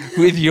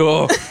 with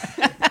your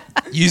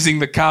using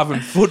the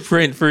carbon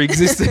footprint for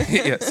existing?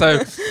 Yeah,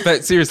 so,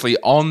 but seriously,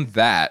 on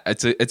that,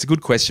 it's a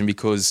good question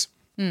because,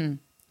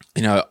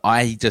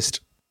 I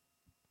just,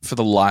 for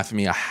the life of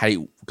me, I hate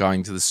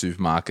going to the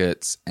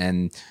supermarkets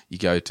and you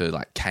go to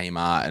like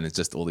Kmart and it's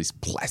just all this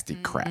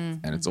plastic crap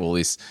and it's all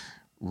this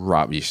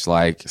rubbish.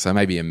 Like, so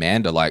maybe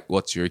Amanda, like,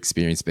 what's your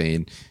experience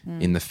been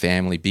in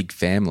the big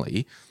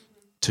family,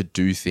 to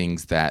do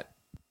things that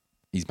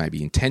is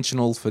maybe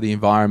intentional for the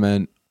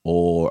environment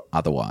or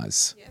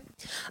otherwise?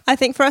 I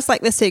think for us,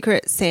 like the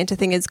Secret Santa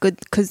thing is good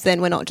because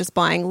then we're not just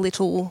buying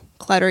little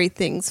cluttery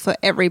things for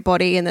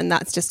everybody, and then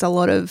that's just a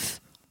lot of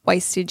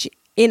wastage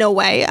in a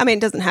way. I mean,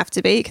 it doesn't have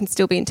to be. It can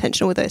still be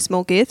intentional with those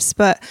small gifts.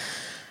 But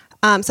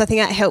so I think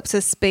that helps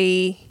us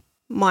be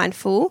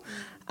mindful.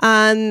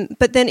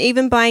 But then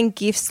even buying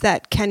gifts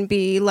that can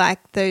be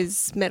like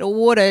those metal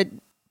water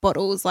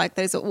bottles, like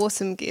those are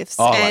awesome gifts.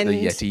 Oh, and like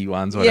the Yeti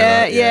ones,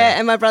 whatever. Yeah.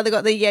 And my brother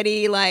got the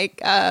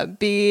Yeti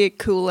beer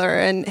cooler,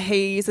 and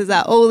he uses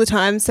that all the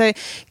time. So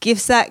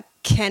gifts that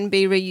can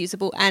be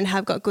reusable and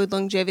have got good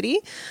longevity.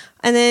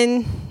 And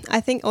then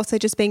I think also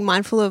just being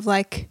mindful of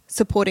like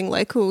supporting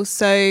locals.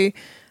 So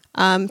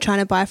trying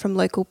to buy from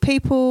local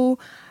people.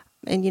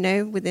 And, you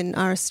know, within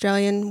our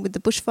Australian, with the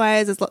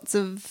bushfires, there's lots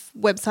of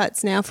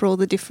websites now for all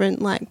the different,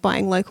 like,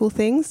 buying local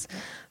things.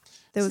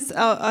 There was,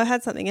 I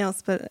had something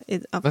else, but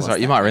That's right.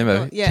 You might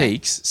remember. Yeah.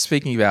 Keeks,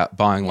 speaking about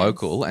buying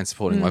local and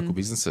supporting local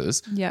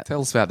businesses,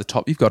 tell us about the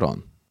top you've got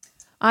on.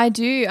 I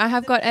do. I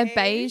have got a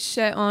beige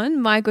shirt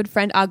on. Our good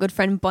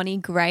friend Bonnie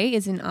Gray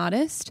is an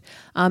artist,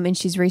 and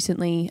she's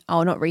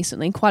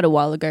quite a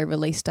while ago,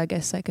 released, I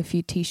guess, like a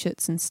few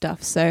T-shirts and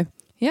stuff. So,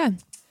 yeah.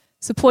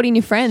 Supporting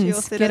your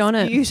friends. Get on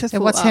it. So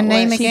what's her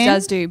name again? She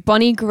does do.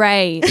 Bonnie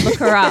Gray. Look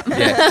her up.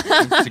 Yeah,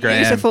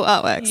 Instagram. Beautiful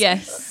artworks.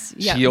 Yes.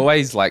 Yep. She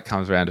always like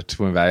comes around to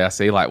Twin Bay. I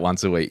see like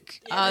once a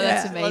week. Oh,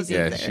 that's amazing.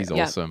 Yeah, she's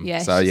awesome. Yeah,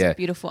 so she's yeah, a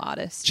beautiful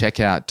artist. check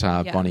out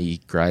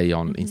Bonnie Gray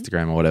on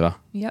Instagram or whatever.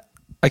 Yep.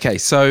 Okay,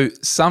 so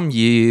some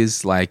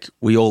years like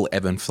we all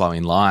ebb and flow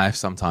in life.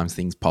 Sometimes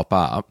things pop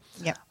up.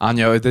 Yep.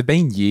 Anya, have there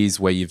been years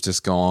where you've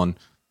just gone,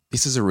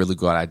 this is a really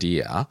good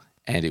idea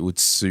and it would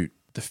suit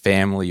the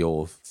family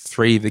or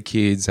three of the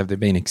kids? Have there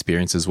been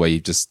experiences where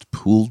you've just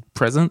pooled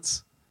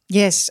presents?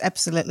 Yes,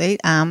 absolutely.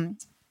 My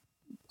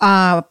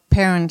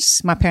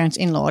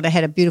parents-in-law, they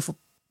had a beautiful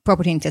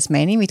property in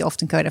Tasmania. We'd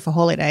often go there for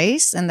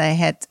holidays, and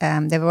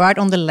they were right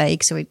on the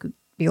lake, so we could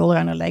be all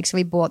around the lake. So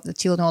we bought the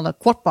children all a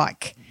quad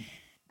bike,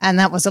 and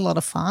that was a lot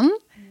of fun.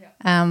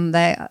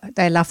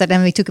 They loved it,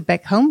 and we took it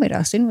back home with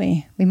us, didn't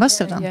we? We must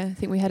have done. Yeah, I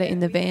think we had it in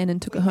the van and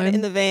took it home.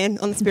 In the van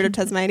on the Spirit of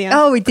Tasmania.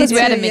 Oh, we did. Because we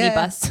had a too,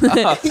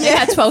 minibus. It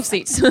had 12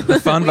 seats. The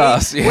fun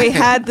bus. Yeah. We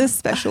had the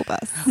special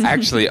bus.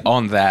 Actually,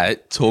 on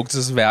that, talk to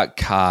us about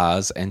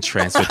cars and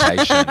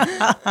transportation.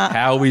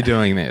 How are we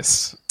doing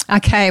this?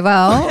 Okay,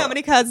 well, How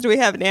many cars do we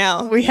have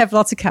now? we have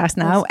lots of cars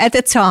now. At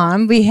the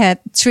time, we had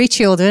 3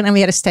 children, and we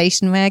had a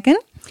station wagon.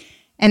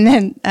 And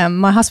then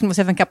my husband was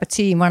having a cup of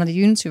tea in one of the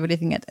units we were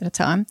living at the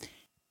time.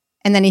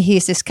 And then he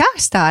hears this car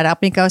start up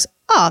and he goes,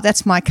 oh,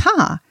 that's my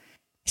car.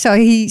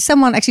 So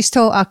someone actually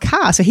stole our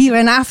car. So he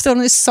ran after on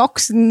his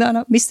socks and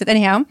missed it.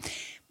 Anyhow,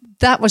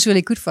 that was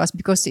really good for us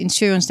because the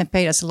insurance then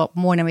paid us a lot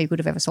more than we would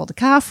have ever sold the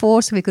car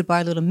for. So we could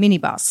buy a little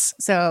minibus.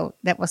 So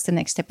that was the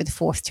next step with the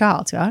 4th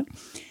child, right?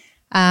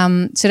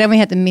 So then we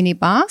had the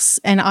minibus,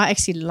 and I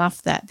actually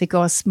loved that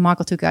because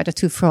Michael took out the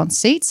 2 front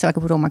seats. So I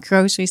could put all my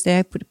groceries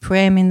there, put a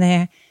pram in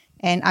there.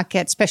 And I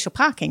get special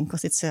parking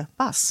because it's a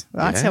bus,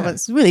 right? Yeah. So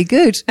it's really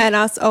good. And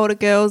us older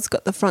girls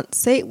got the front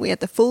seat. We had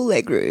the full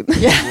leg room.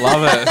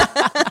 Love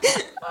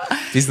it.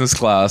 Business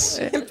class.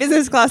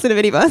 Business class in a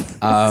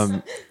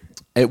minibus.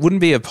 It wouldn't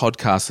be a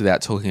podcast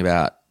without talking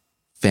about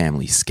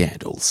family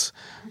scandals.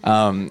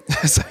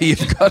 So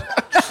you've got...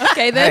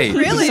 Okay, then.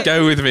 Hey, just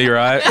go with me,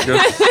 right?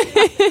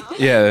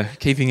 Yeah,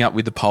 keeping up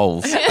with the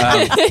polls.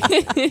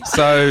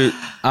 So,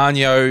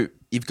 Arno,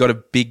 you've got a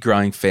big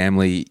growing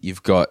family.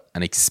 You've got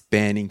an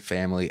expanding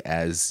family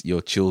as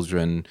your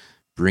children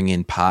bring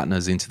in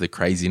partners into the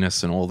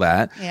craziness and all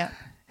that. Yeah.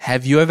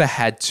 Have you ever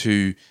had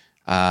to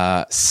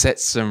set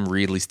some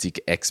realistic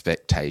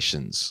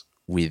expectations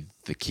with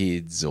the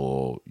kids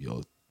or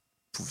your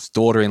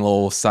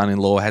daughter-in-law,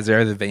 son-in-law? Has there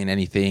ever been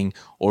anything,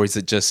 or is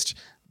it just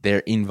they're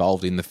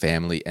involved in the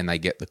family and they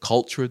get the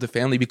culture of the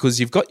family? Because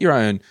you've got your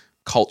own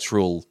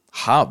cultural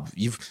hub.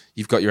 You've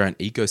got your own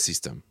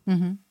ecosystem.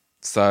 Mm-hmm.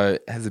 So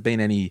has there been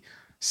any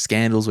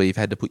scandals where you've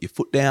had to put your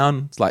foot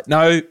down? It's like,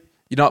 no,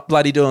 you're not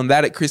bloody doing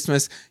that at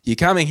Christmas. You're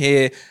coming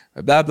here,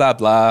 blah, blah,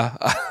 blah.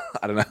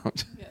 I don't know.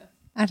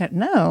 I don't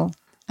know.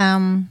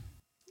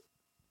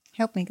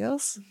 Help me,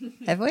 girls.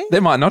 Have we? There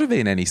might not have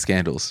been any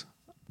scandals.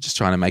 Just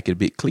trying to make it a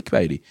bit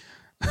clickbaity.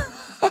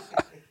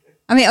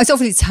 I mean,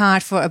 it's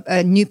hard for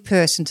a new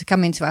person to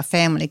come into our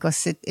family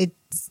because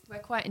We're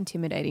quite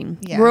intimidating.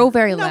 Yeah. We're all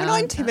very No, loud. we're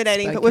not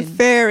intimidating, but outspoken. we're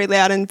very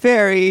loud and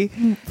very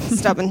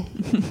stubborn.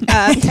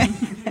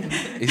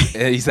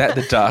 Is that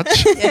the Dutch?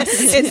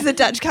 It's the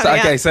Dutch coming out.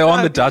 Okay, so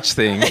on the Dutch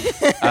thing,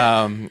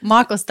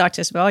 Michael's Dutch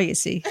as well, you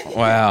see.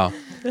 wow.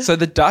 So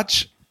the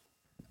Dutch,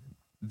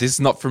 this is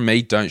not from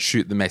me, don't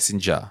shoot the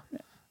messenger.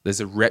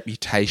 There's a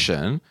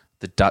reputation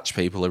the Dutch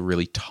people are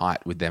really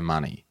tight with their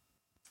money.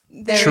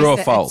 True or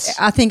false?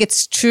 I think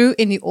it's true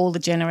in the older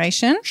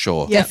generation.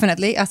 Sure.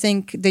 Definitely. I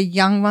think the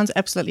young ones,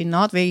 absolutely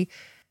not.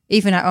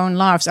 Even our own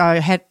lives, I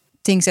had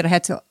things that I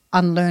had to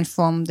unlearn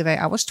from the way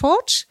I was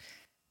taught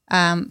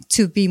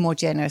to be more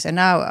generous. And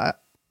now,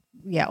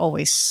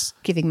 always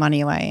giving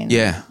money away.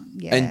 Yeah.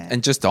 Yeah.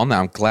 And just on that,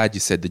 I'm glad you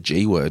said the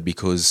G word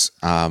because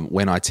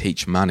when I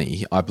teach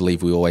money, I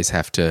believe we always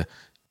have to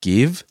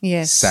give,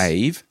 Yes.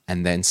 save,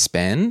 and then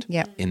spend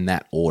Yep. in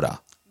that order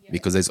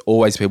because there's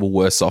always people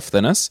worse off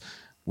than us.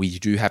 We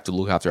do have to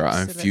look after our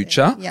own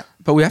future, Yep.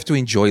 but we have to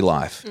enjoy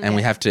life and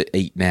we have to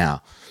eat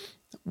now.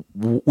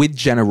 With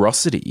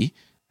generosity,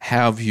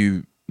 how have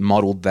you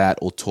modeled that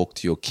or talked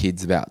to your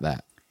kids about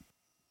that?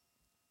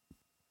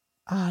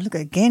 Oh, look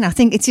again. I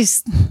think it's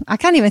just, I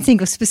can't even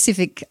think of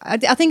specific. I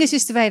think it's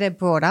just the way they're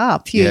brought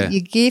up.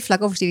 You give,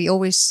 like obviously we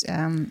always.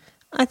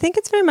 I think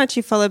it's very much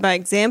you follow by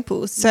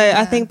example. So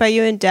I think by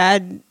you and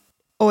Dad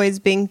always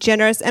being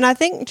generous, and I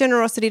think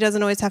generosity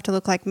doesn't always have to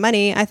look like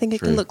money. I think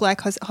it can look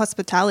like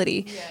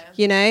hospitality,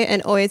 you know,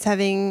 and always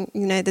having,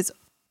 you know,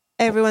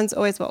 everyone's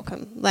always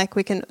welcome. Like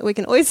we can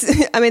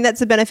always, I mean, that's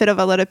the benefit of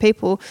a lot of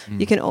people.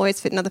 You can always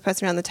fit another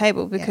person around the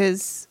table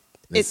because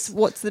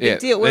what's the big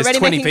deal? We're there's already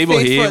 20 making people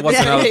food here. for What's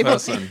the another people.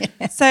 person?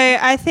 So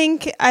I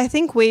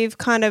think we've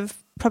kind of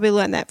probably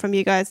learned that from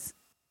you guys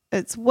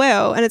as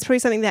well, and it's probably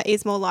something that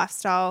is more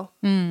lifestyle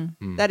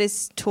that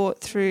is taught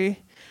through,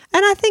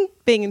 and I think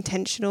being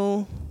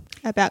intentional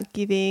about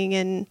giving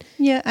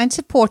and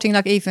supporting.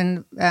 Like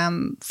even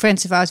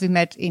friends of ours we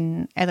met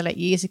in Adelaide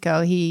years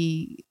ago.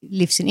 He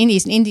lives in India.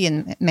 He's an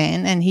Indian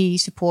man, and he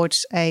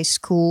supports a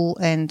school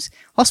and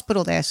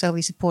hospital there. So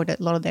we supported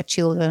a lot of their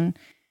children,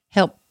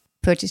 help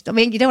purchase. I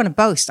mean, you don't want to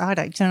boast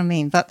either. Do you know what I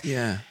mean? But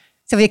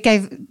so we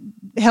gave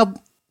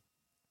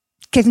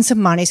them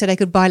some money so they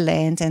could buy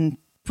land and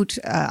put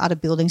other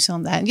buildings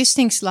on that, and just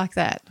things like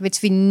that,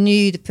 which we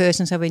knew the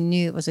person, so we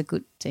knew it was a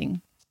good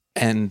thing.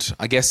 And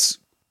I guess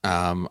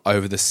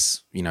over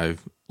this, you know,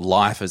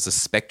 life as a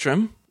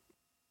spectrum,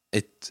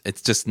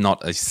 it's just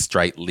not a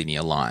straight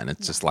linear line.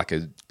 It's just like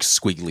a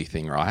squiggly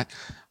thing, right?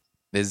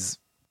 There's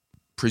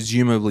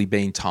presumably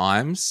been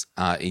times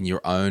in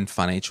your own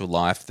financial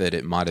life that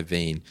it might have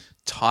been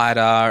tighter,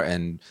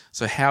 and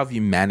so how have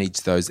you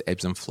managed those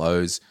ebbs and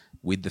flows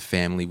with the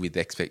family, with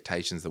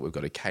expectations that we've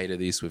got to cater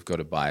this, we've got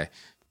to buy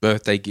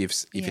birthday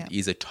gifts if it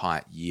is a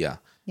tight year?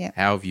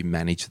 How have you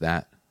managed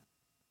that?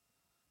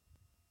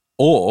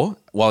 Or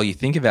while you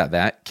think about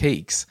that,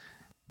 Keeks,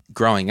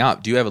 growing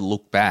up, do you ever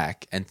look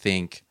back and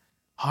think,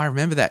 oh, I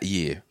remember that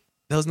year,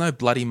 there was no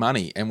bloody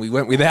money and we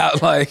went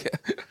without like...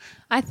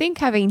 I think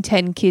having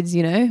 10 kids,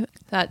 you know,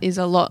 that is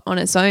a lot on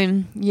its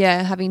own.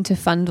 Yeah, having to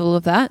fund all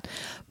of that.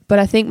 But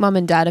I think Mum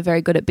and Dad are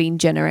very good at being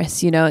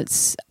generous. You know,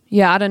 it's,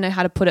 I don't know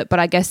how to put it, but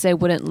I guess they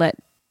wouldn't let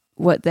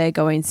what they're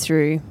going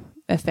through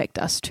affect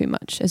us too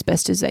much, as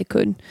best as they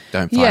could.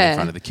 Don't fight in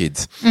front of the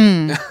kids.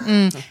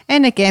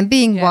 And again,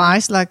 being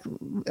wise, like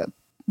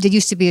there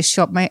used to be a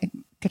shop, can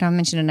I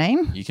mention a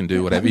name? You can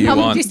do whatever you want.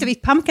 There used to be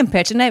pumpkin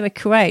patch, and they were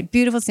great,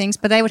 beautiful things,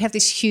 but they would have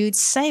these huge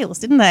sales,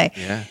 didn't they?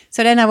 Yeah.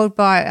 So then I would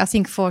buy, I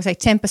think, for say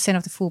 10%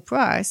 of the full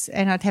price,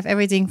 and I'd have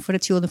everything for the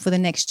children for the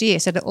next year.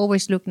 So they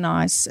always look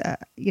nice.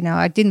 You know,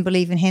 I didn't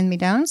believe in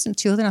hand-me-downs and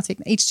children. I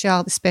think each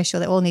child is special.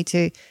 They all need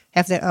to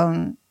have their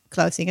own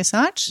clothing as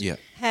such. Yeah.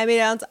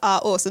 Hand-me-downs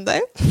are awesome though.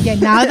 Yeah,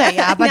 now they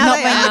are, but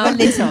not when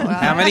they were little.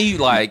 Right? How many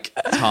like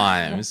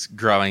times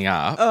growing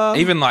up,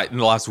 even like in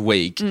the last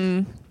week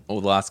or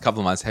the last couple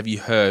of months, have you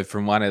heard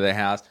from one of their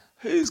house,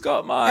 who's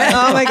got mine?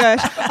 Oh my gosh.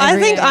 I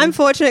think I'm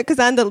fortunate because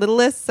I'm the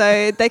littlest,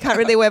 so they can't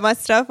really wear my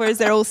stuff, whereas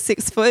they're all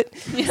 6 foot.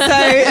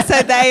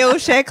 So they all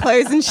share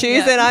clothes and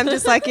shoes, and I'm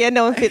just like,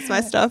 no one fits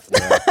my stuff.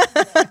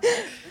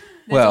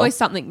 There's always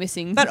something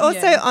missing. But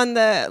also on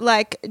the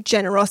like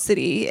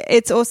generosity,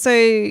 it's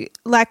also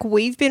like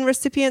we've been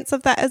recipients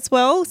of that as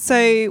well.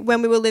 So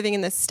when we were living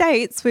in the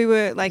States, we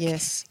were like,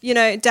 you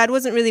know, Dad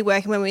wasn't really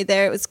working when we were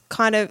there. It was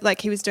kind of like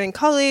he was doing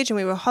college and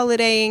we were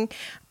holidaying.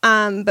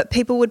 But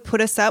people would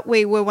put us up.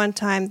 We were one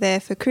time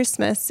there for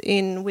Christmas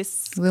in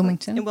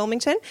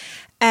Wilmington.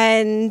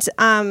 And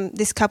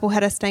this couple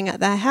had us staying at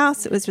their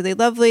house. It was really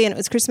lovely, and it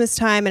was Christmas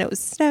time and it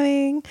was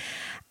snowing.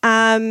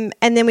 And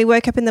then we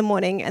woke up in the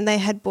morning and they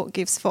had bought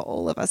gifts for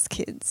all of us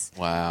kids.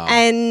 Wow.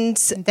 And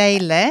they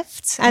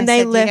left. And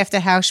they left the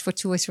house for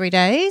 2 or 3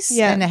 days.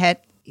 Yeah. And they had,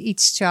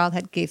 each child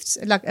had gifts.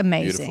 Like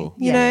amazing. Beautiful.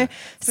 You know,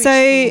 so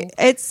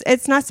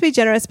it's nice to be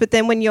generous, but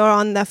then when you're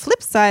on the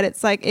flip side,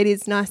 it's like it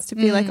is nice to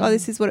be like, oh,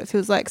 this is what it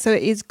feels like. So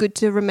it is good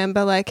to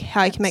remember like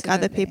how you can make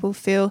other people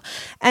feel.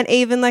 And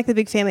even like the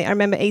big family, I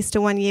remember Easter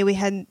one year we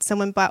had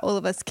someone buy all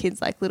of us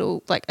kids like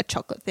little, like a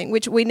chocolate thing,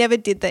 which we never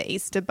did the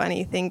Easter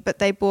bunny thing, but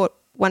they bought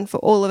one for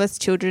all of us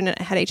children and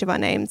it had each of our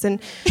names.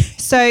 And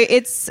so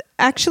it's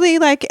actually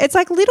like, it's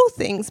like little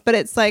things, but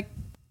it's like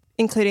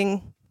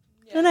including,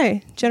 I don't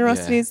know,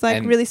 generosity is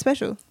like really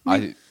special.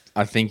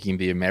 I think in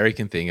the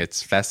American thing,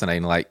 it's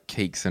fascinating. Like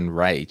Keeks and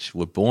Rach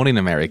were born in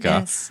America.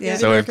 Yes, yeah.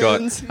 So we've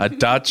got a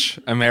Dutch,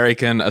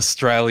 American,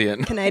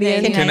 Australian.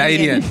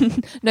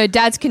 Canadian. No,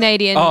 Dad's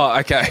Canadian. Oh,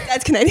 okay.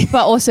 That's Canadian.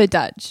 But also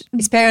Dutch.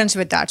 His parents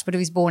were Dutch, but he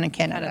was born in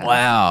Canada.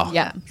 Wow.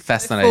 Yeah.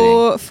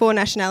 Fascinating. Four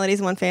nationalities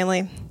in one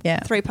family.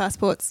 Yeah. 3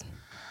 passports.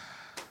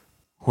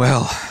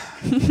 Well,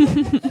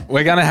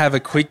 we're going to have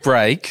a quick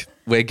break.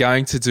 We're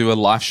going to do a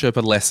Life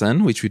Sherpa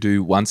lesson, which we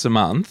do once a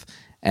month.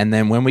 And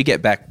then when we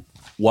get back,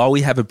 while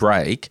we have a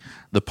break,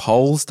 the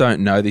polls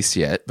don't know this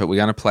yet, but we're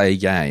going to play a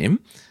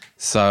game.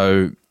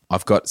 So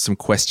I've got some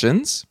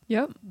questions.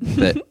 Yep.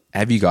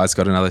 Have you guys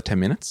got another 10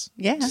 minutes?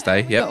 Yeah.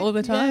 Stay? Yep. All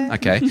the time. Yeah.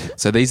 Okay.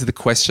 So these are the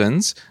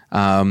questions.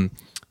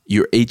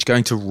 You're each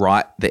going to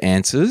write the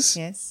answers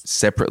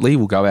separately.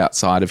 We'll go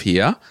outside of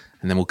here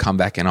and then we'll come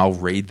back and I'll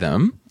read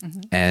them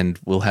and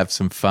we'll have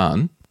some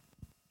fun.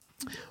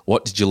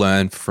 What did you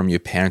learn from your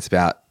parents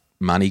about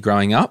money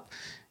growing up?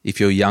 If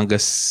your younger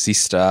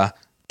sister,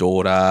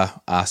 daughter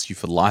asked you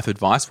for life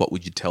advice, what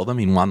would you tell them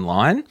in one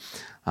line?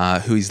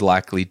 Who is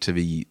likely to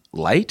be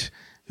late?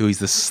 Who is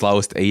the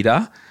slowest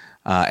eater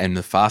and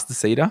the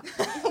fastest eater?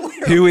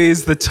 Who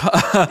is the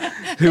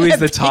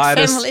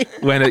tightest family.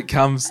 when it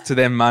comes to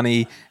their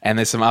money? And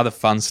there's some other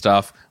fun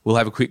stuff. We'll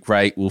have a quick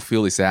break. We'll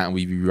fill this out and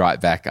we'll be right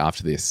back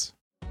after this.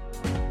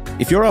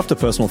 If you're after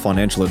personal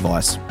financial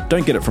advice,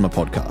 don't get it from a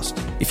podcast.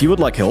 If you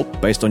would like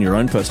help based on your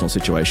own personal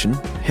situation,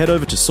 head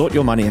over to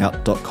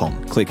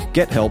sortyourmoneyout.com, click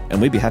Get Help,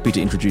 and we'd be happy to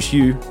introduce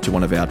you to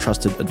one of our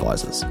trusted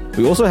advisors.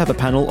 We also have a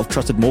panel of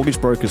trusted mortgage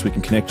brokers we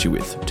can connect you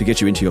with to get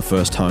you into your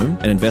first home,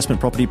 an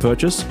investment property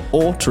purchase,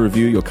 or to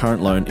review your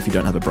current loan if you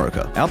don't have a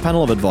broker. Our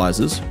panel of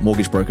advisors,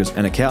 mortgage brokers,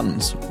 and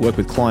accountants work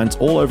with clients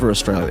all over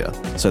Australia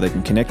so they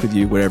can connect with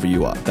you wherever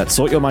you are. That's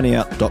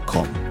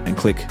sortyourmoneyout.com and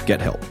click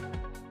Get Help.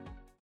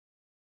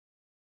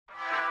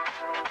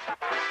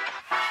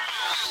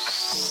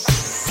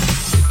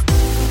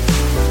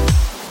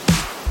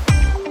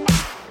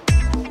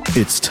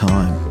 It's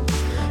time.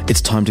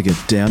 It's time to get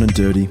down and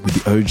dirty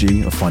with the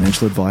OG of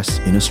financial advice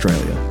in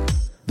Australia.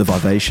 The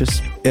vivacious,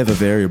 ever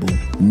variable,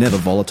 never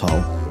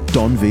volatile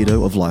Don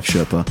Vito of Life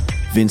Sherpa,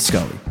 Vince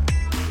Scully,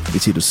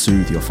 is here to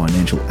soothe your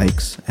financial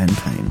aches and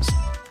pains.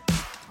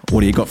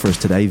 What do you got for us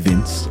today,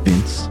 Vince?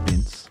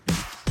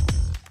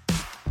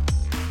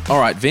 All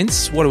right,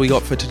 Vince, what do we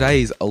got for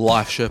today's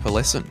Life Sherpa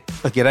lesson?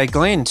 G'day,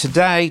 Glenn.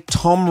 Today,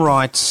 Tom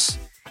writes,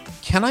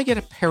 can I get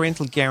a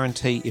parental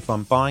guarantee if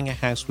I'm buying a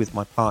house with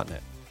my partner?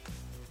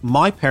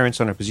 My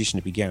parents are in a position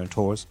to be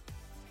guarantors,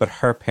 but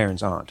her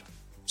parents aren't.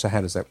 So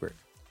how does that work?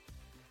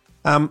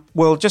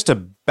 Well, just to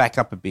back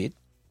up a bit,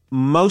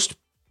 most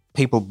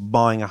people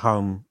buying a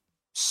home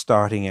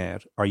starting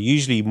out are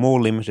usually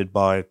more limited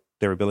by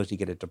their ability to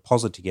get a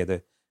deposit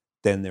together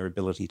than their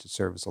ability to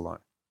service a loan.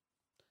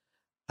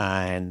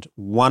 And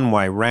one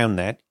way around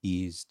that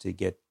is to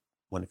get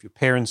one of your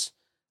parents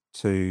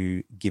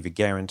to give a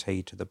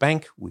guarantee to the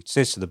bank, which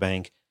says to the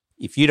bank,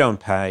 if you don't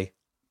pay,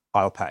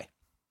 I'll pay.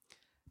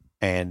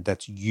 And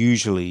that's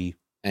usually...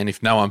 And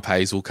if no one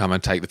pays, we'll come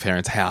and take the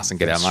parents' house and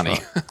get our money.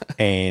 Right.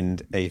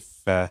 And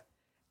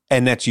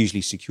and that's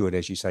usually secured,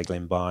 as you say,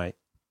 Glenn, by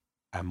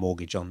a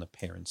mortgage on the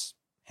parents'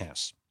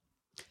 house.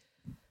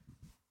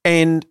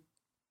 And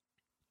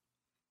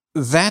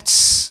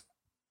that's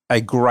a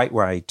great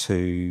way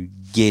to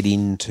get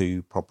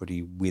into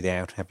property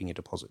without having a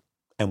deposit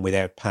and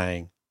without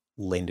paying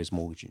lender's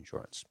mortgage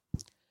insurance.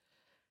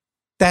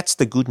 That's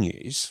the good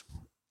news.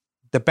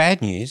 The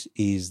bad news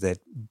is that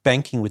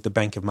banking with the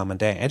bank of mum and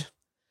dad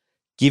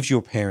gives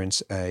your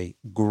parents a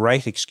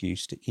great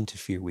excuse to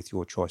interfere with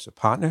your choice of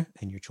partner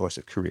and your choice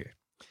of career.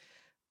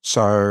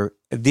 So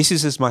this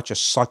is as much a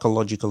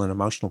psychological and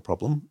emotional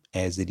problem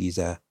as it is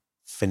a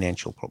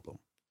financial problem.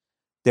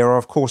 There are,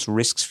 of course,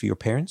 risks for your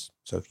parents.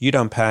 So if you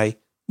don't pay,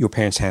 your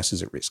parents' house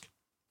is at risk.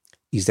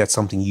 Is that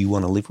something you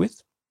want to live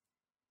with?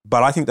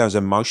 But I think those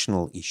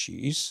emotional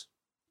issues,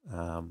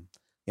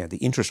 the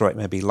interest rate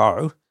may be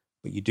low,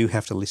 but you do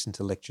have to listen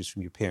to lectures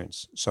from your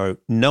parents. So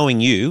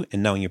knowing you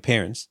and knowing your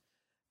parents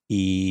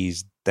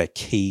is the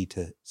key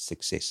to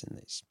success in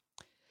this.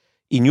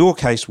 In your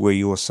case where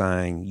you're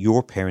saying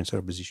your parents are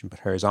in a position but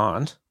hers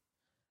aren't,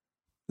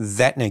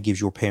 that now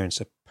gives your parents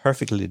a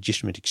perfectly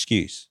legitimate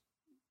excuse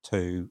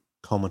to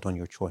comment on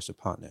your choice of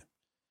partner.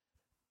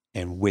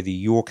 And whether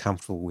you're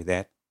comfortable with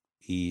that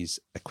is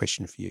a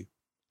question for you.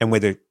 And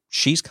whether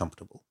she's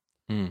comfortable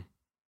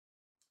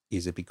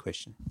is a big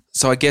question.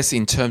 So I guess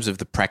in terms of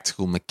the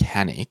practical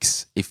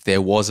mechanics, if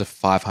there was a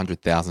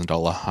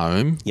 $500,000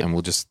 home, and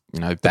we'll just,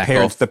 back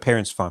off. The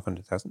parents'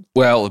 $500,000?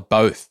 Well,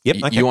 both. Yep,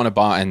 okay. You want to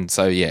buy, and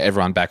so,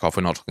 everyone back off.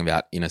 We're not talking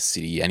about in a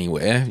city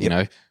anywhere,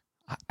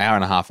 hour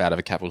and a half out of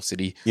a capital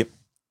city. Yep.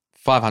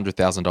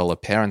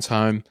 $500,000 parents'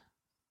 home.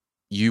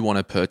 You want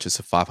to purchase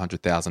a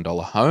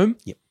 $500,000 home.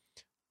 Yep.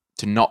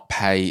 To not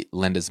pay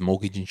lender's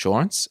mortgage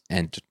insurance,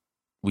 and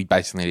we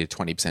basically need a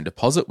 20%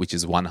 deposit, which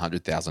is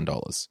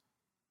 $100,000.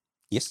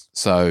 Yes.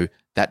 So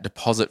that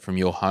deposit from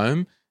your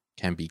home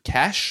can be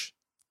cash,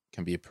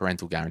 can be a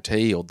parental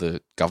guarantee or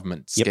the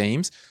government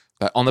schemes.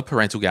 But on the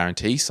parental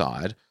guarantee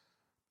side,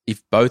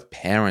 if both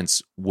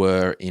parents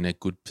were in a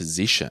good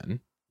position,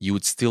 you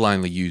would still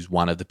only use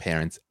one of the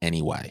parents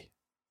anyway.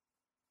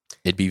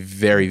 It'd be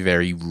very,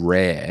 very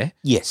rare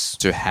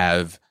to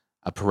have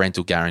a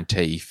parental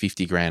guarantee,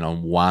 $50,000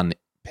 on one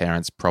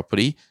parent's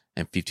property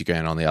and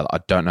 $50,000 on the other.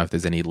 I don't know if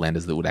there's any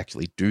lenders that would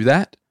actually do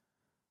that.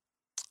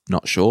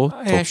 Not sure.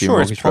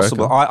 Sure, it's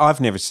possible. I've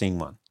never seen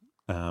one.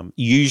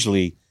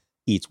 Usually,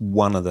 it's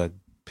one of the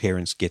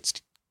parents gets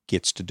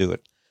to do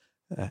it,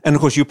 and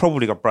of course, you've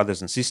probably got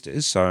brothers and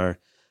sisters. So,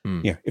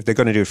 if they're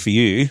going to do it for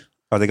you,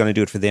 are they going to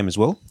do it for them as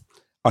well?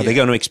 Are they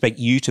going to expect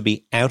you to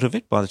be out of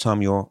it by the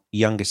time your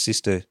younger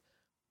sister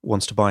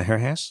wants to buy her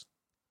house?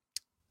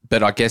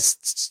 But I guess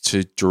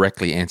to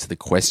directly answer the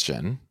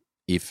question,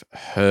 if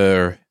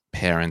her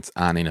parents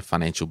aren't in a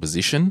financial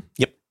position,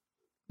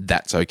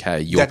 that's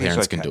okay. Your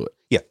parents can do it.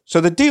 Yeah.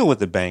 So the deal with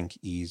the bank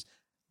is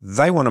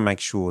they want to make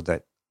sure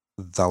that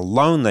the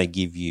loan they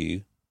give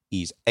you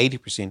is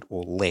 80%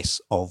 or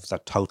less of the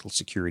total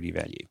security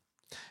value.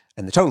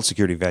 And the total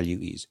security value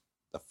is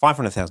the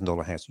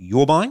 $500,000 house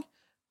you're buying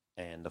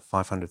and the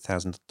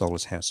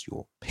 $500,000 house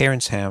your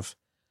parents have.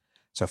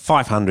 So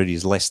 500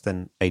 is less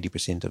than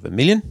 80% of $1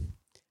 million.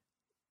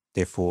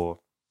 Therefore,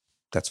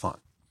 that's fine.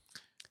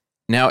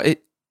 Now,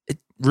 it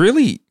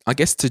really, I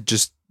guess, to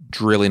just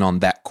drill in on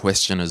that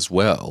question as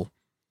well,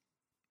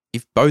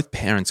 if both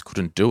parents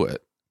couldn't do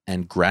it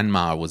and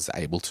grandma was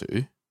able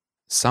to,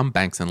 some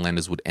banks and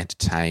lenders would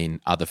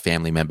entertain other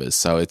family members.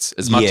 So it's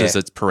as much as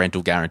it's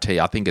parental guarantee,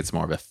 I think it's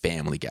more of a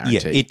family guarantee.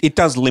 Yeah, it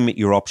does limit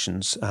your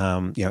options.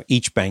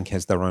 Each bank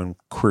has their own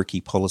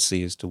quirky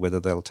policy as to whether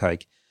they'll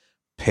take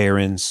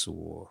parents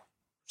or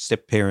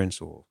step-parents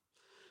or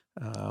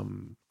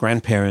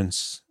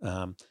grandparents.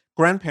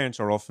 Grandparents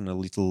are often a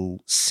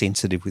little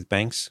sensitive with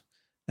banks.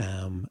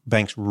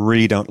 Banks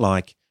really don't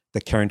like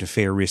the current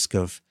affair risk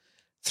of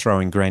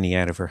throwing granny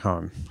out of her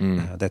home.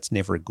 That's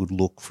never a good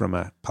look from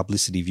a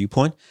publicity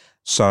viewpoint.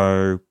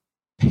 So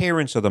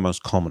parents are the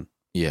most common.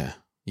 Yeah.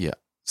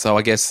 So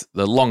I guess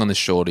the long and the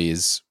short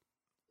is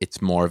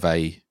it's more of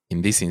a,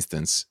 in this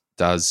instance,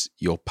 does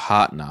your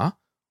partner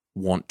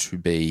want to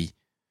be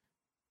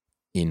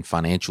in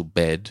financial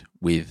bed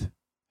with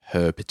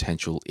her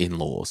potential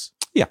in-laws?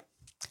 Yeah.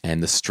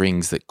 And the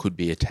strings that could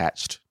be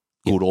attached,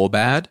 good or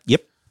bad.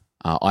 Yep.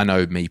 I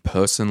know me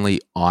personally,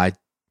 I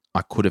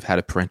could have had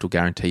a parental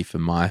guarantee for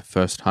my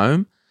first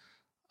home,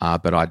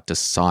 but I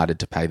decided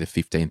to pay the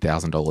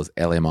 $15,000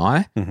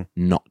 LMI,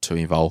 not to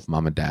involve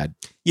mum and dad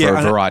for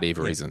a variety of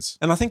reasons.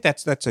 And I think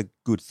that's a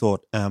good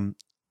thought.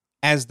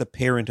 As the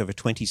parent of a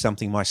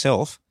 20-something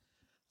myself,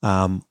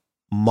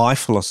 my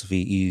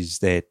philosophy is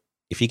that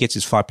if he gets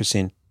his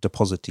 5%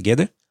 deposit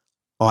together,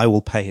 I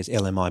will pay his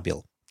LMI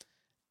bill.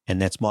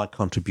 And that's my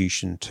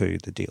contribution to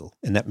the deal.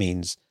 And that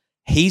means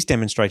he's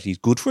demonstrated he's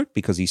good for it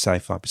because he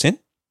saved 5%.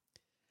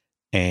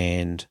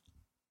 And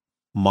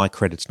my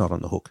credit's not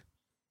on the hook.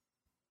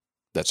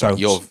 That's so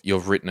right.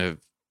 You've written a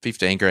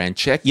 $15,000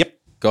 check. Yep.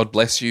 God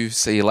bless you.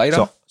 See you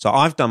later. So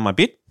I've done my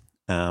bit.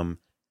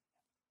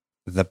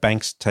 The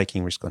bank's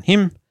taking risk on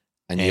him.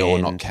 And you're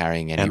not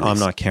carrying any risk. And I'm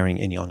not carrying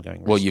any ongoing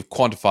risk. Well, you've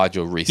quantified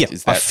your risk. Yeah,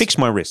 I fixed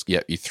my risk. Yeah,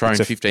 you've thrown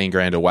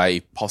 $15,000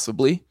 away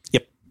possibly.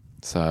 Yep.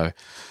 So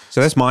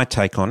that's my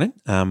take on it.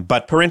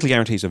 But parental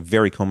guarantees are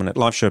very common at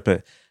Life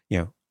Sherpa.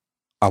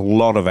 A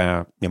lot of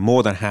our,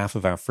 more than half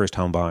of our first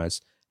home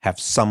buyers have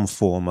some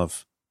form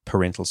of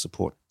parental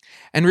support.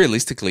 And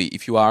realistically,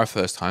 if you are a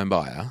first home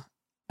buyer,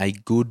 a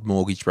good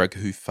mortgage broker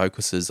who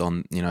focuses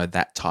on,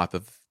 that type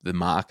of the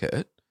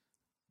market,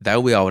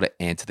 they'll be able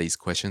to answer these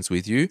questions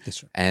with you.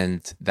 That's right.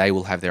 And they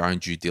will have their own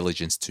due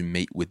diligence to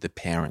meet with the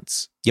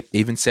parents. Yep.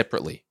 Even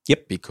separately.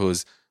 Yep.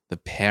 Because the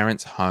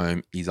parent's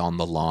home is on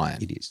the line.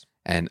 It is.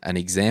 And an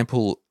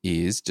example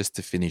is, just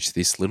to finish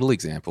this little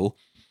example,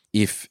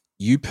 if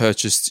you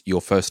purchased your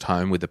first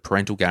home with a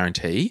parental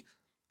guarantee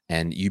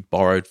and you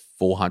borrowed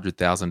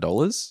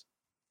 $400,000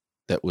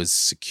 that was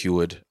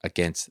secured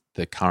against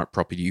the current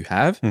property you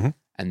have,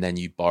 and then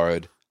you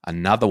borrowed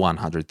another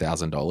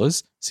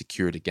 $100,000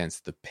 secured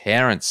against the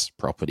parent's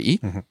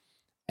property,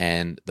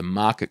 and the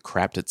market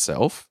crapped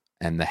itself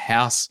and the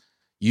house,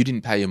 you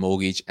didn't pay your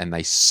mortgage and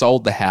they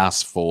sold the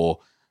house for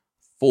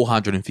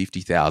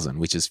 $450,000,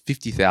 which is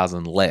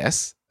 $50,000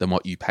 less than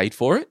what you paid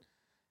for it,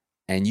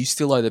 and you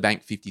still owe the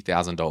bank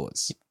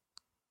 $50,000.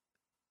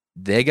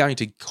 They're going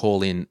to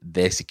call in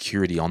their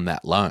security on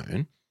that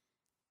loan,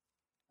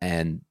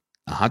 and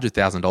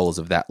 $100,000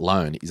 of that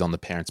loan is on the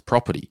parent's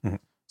property.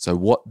 So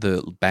what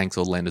the banks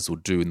or lenders will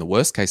do in the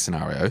worst case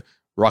scenario,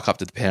 rock up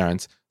to the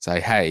parents,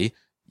 say, hey,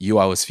 you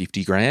owe us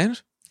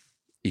 $50,000.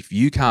 If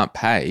you can't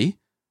pay,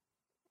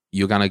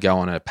 you're going to go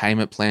on a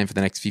payment plan for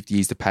the next 50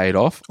 years to pay it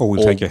off. Or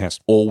we'll take your house.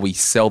 Or we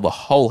sell the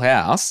whole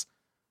house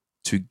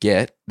to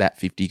get that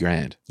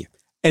 $50,000. Yeah.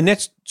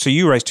 And so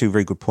you raised two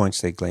very good points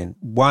there, Glenn.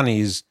 One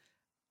is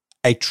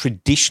a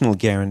traditional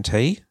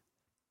guarantee,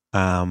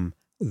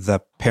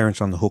 the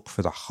parent's on the hook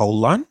for the whole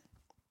loan.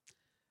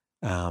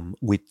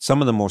 With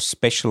some of the more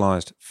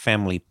specialised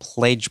family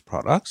pledge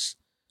products,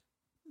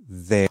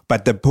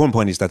 but the important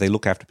point is that they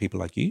look after people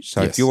like you.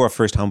 So if you're a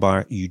first home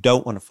buyer, you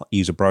don't want to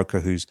use a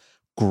broker who's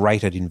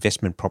great at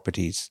investment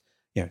properties,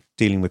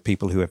 dealing with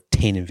people who have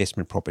 10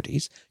 investment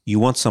properties. You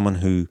want someone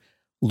who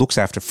looks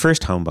after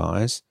first home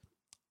buyers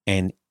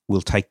and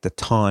will take the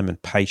time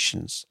and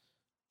patience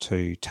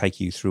to take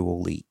you through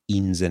all the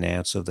ins and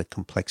outs of the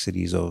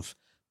complexities of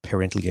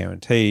parental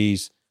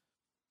guarantees,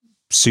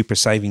 super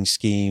savings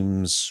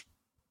schemes,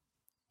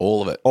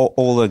 all of it,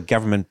 all the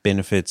government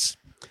benefits,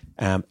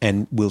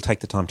 and we'll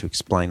take the time to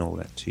explain all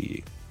that to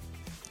you.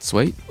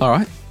 Sweet. All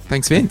right.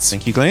 Thanks, Vince.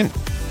 Thank you, Glenn.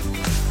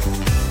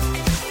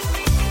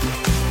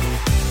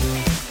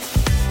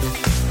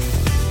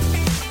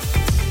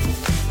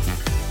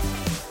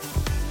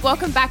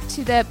 Welcome back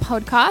to the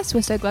podcast.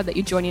 We're so glad that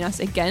you're joining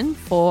us again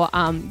for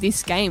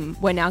this game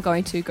we're now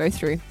going to go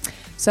through.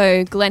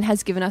 So Glenn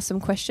has given us some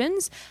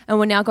questions and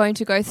we're now going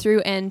to go through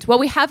and, well,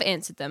 we have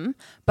answered them,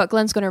 but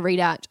Glenn's going to read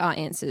out our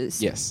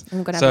answers. Yes. And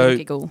we're going to have a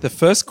giggle. The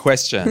first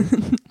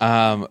question,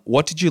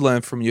 what did you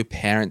learn from your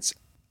parents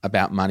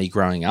about money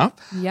growing up?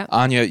 Yep.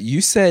 Anya,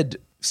 you said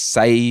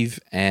save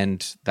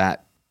and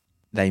that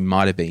they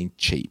might have been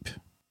cheap.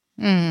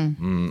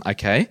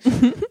 Okay.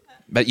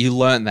 But you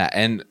learned that.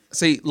 And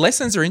see,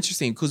 lessons are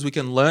interesting because we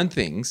can learn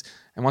things.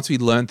 And once we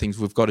learn things,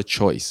 we've got a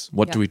choice.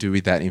 What do we do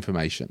with that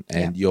information?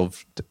 And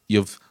you've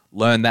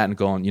learned that and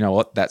gone, you know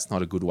what? That's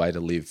not a good way to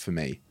live for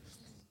me.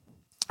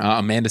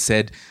 Amanda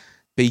said,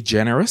 be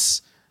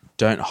generous.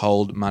 Don't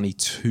hold money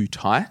too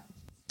tight.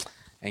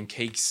 And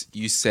Keeks,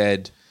 you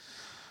said,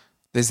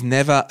 there's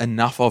never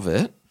enough of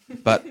it,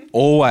 but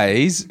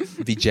always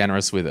be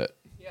generous with it.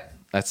 Yeah.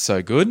 That's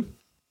so good.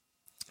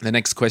 The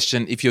next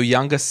question, if your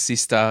younger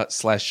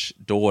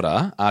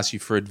sister/daughter asks you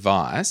for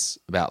advice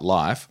about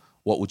life,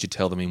 what would you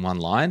tell them in one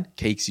line?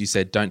 Keeks, you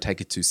said, don't take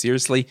it too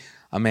seriously.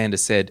 Amanda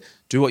said,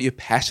 do what you're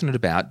passionate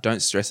about. Don't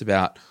stress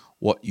about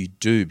what you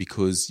do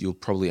because you'll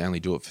probably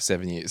only do it for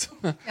 7 years.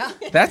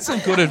 That's some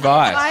good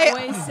advice. I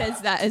always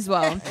says that as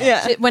well.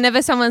 Yeah.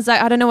 Whenever someone's like,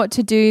 I don't know what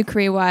to do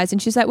career-wise,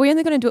 and she's like, we're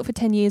only going to do it for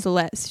 10 years or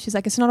less. She's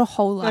like, it's not a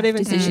whole life Not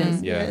even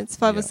decision. Yeah, it's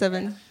 5 or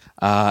 7.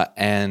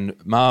 And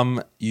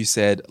Mum, you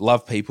said,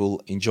 love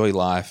people, enjoy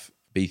life,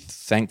 be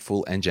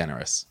thankful and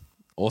generous.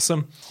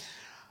 Awesome.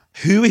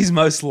 Who is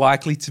most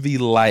likely to be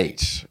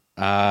late?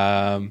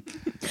 Everyone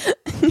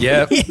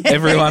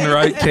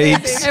wrote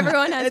Keeks.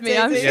 Everyone has me,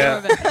 I'm sure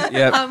of it.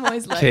 Yep. I'm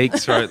always late.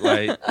 Keeks wrote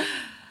late.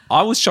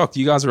 I was shocked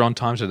you guys are on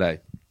time today.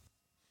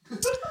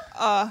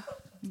 Well,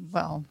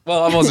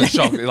 Well, I wasn't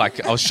shocked.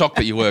 Like, I was shocked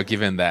that you were,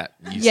 given that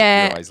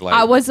you're always late.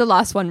 I was the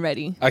last one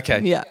ready. Okay.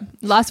 Yeah,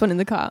 last one in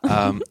the car.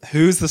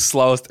 Who's the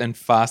slowest and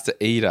faster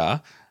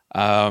eater?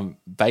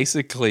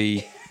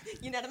 Basically,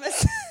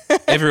 Unanimous.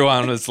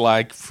 everyone was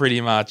like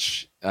pretty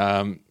much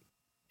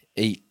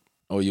eat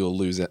or you'll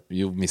lose it.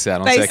 You'll miss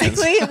out on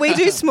seconds. Basically, we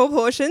do small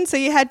portions, so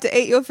you had to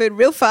eat your food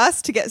real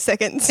fast to get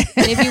seconds.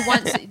 And if you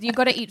want, you've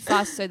got to eat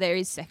fast so there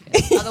is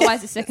seconds.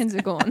 Otherwise, the seconds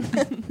are gone.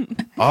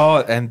 Oh,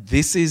 and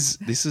this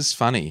is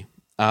funny.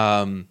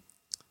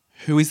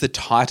 Who is the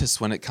tightest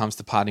when it comes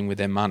to parting with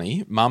their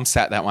money? Mum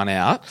sat that one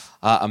out.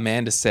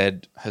 Amanda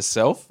said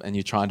herself, and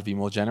you're trying to be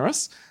more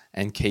generous.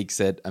 And Keek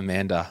said,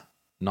 Amanda,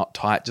 not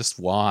tight, just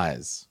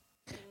wise.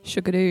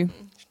 Sugar-doo.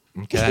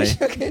 Okay.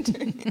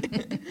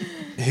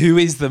 Who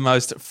is the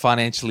most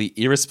financially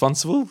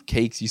irresponsible?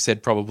 Keeks, you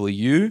said probably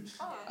you.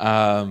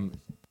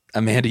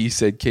 Amanda, you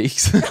said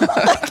Keeks.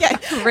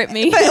 Okay. Rip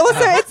me. But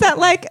also, it's that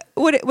like,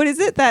 what is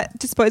it? That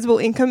disposable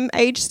income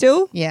age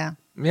still? yeah.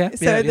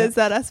 So there's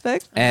that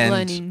aspect.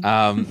 And Learning.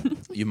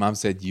 your mum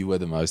said you were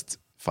the most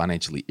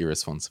financially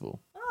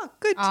irresponsible. Oh,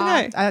 good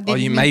to know. Or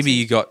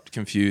you got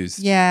confused.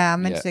 Yeah, I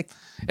meant Yeah. to.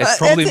 It's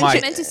probably it's my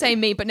She meant to say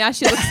me, but now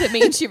she looks at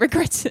me and she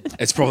regrets it.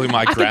 it's probably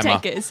my I grammar.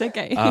 can take it. It's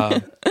okay.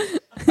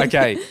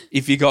 Okay,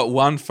 if you got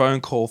one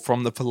phone call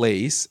from the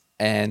police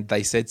and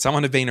they said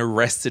someone had been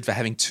arrested for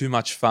having too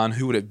much fun,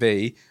 who would it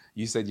be?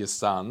 You said your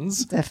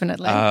sons.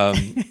 Definitely.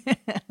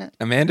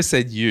 Amanda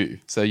said you.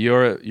 So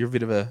you're a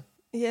bit of a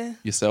Yeah.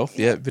 yourself.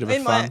 Yeah, a bit of a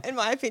In fun.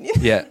 my opinion.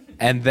 Yeah.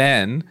 And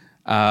then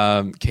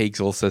Keeks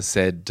also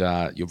said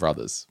your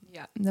brothers.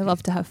 Yeah, they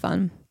love to have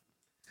fun.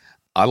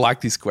 I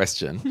like this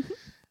question.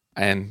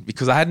 And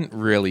because I hadn't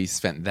really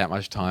spent that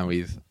much time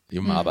with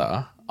your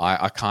mother,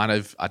 I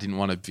didn't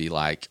want to be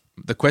like,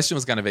 the question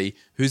was going to be,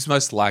 who's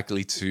most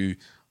likely to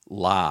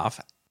laugh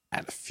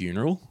at a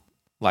funeral?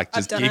 Like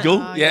just done it.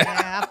 giggle? Oh,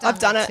 Yeah. I've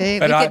done it. We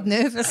But get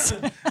nervous.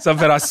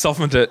 But I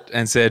softened it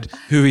and said,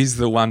 who is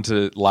the one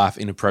to laugh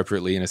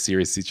inappropriately in a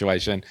serious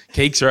situation?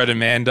 Keeks wrote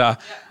Amanda.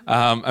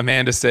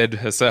 Amanda said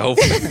herself.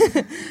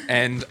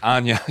 And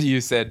Anya,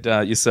 you said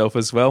yourself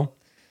as well.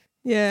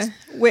 Yeah.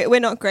 We're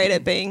not great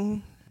at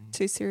being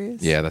too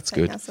serious. Yeah, that's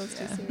Taking good. ourselves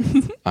too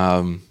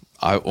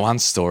serious. One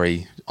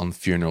story on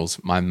funerals,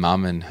 my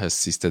mum and her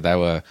sister, they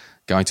were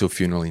going to a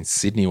funeral in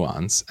Sydney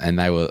once and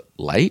they were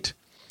late.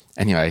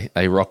 Anyway,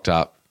 they rocked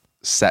up,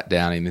 sat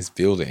down in this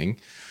building.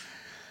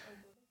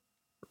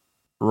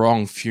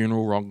 Wrong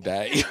funeral, wrong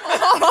day.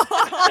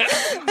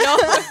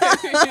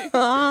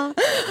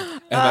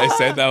 And they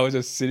said they were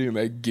just sitting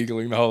there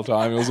giggling the whole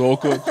time. It was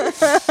awkward.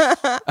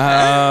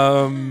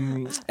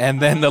 And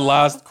then the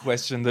last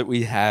question that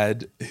we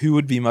had, who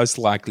would be most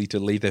likely to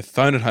leave their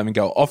phone at home and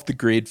go off the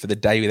grid for the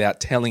day without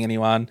telling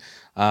anyone?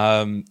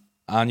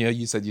 Anya,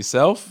 you said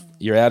yourself.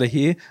 You're out of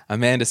here.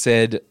 Amanda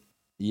said,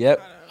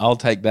 yep, I'll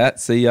take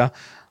that. See ya.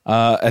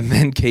 And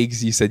then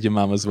Keeks, you said your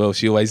mum as well.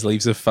 She always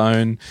leaves her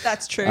phone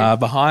That's true.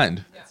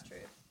 behind. That's true.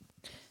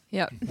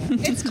 Yep.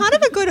 It's kind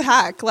of a good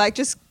hack. Like,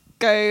 just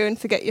go and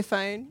forget your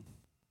phone.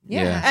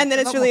 Yeah. And then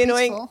A it's lot really more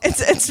annoying.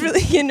 peaceful. It's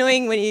really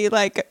annoying when you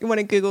like want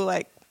to Google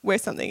like where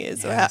something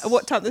is Yes. or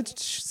what time the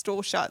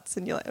store shuts,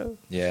 and you're like, oh,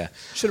 Yeah.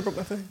 should have brought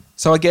my phone.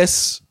 So I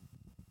guess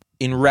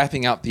in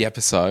wrapping up the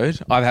episode,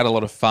 I've had a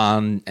lot of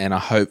fun, and I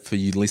hope for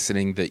you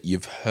listening that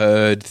you've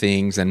heard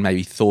things and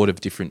maybe thought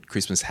of different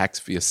Christmas hacks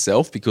for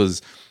yourself,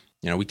 because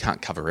we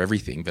can't cover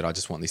everything, but I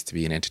just want this to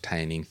be an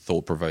entertaining,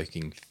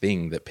 thought-provoking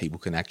thing that people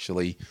can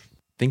actually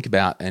think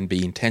about and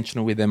be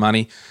intentional with their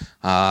money.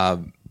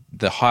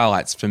 The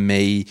highlights for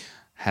me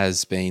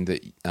has been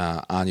that,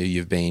 Anya,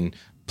 you've been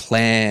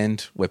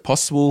planned where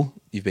possible,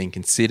 you've been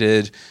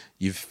considered,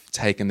 you've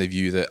taken the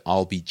view that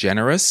I'll be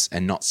generous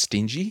and not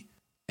stingy.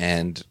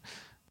 And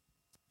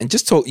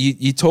just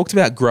you talked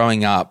about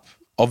growing up.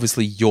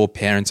 Obviously, your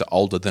parents are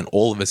older than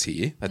all of us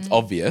here. That's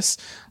obvious.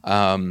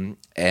 And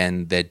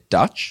they're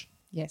Dutch.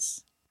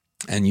 Yes.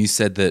 And you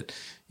said that,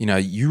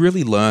 you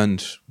really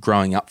learned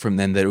growing up from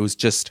them that it was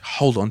just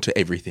hold on to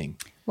everything.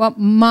 Well,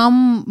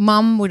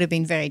 mum would have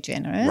been very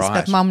generous, Right.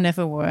 but mum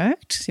never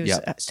worked. She was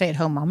Yep. a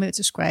stay-at-home mum, which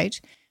is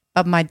great.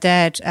 But my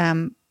dad,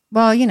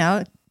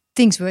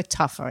 things were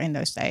tougher in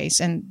those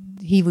days, and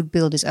he would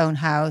build his own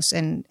house,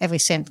 and every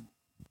cent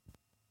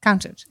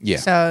counted. Yeah.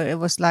 So it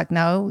was like,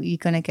 no, you're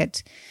going to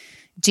get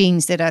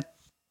jeans that are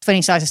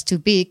 20 sizes too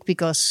big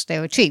because they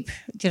were cheap.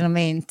 Do you know what I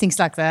mean? Things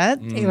like that,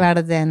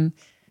 rather than...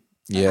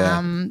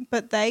 Yeah.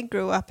 But they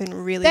grew up in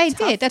really They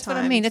tough did. That's what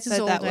I mean. times, That's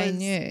so all that they was-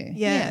 knew.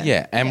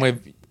 Yeah.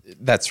 And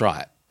that's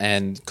right.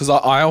 And because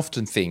I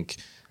often think,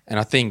 and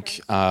I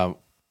think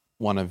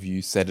one of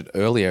you said it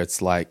earlier,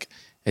 it's like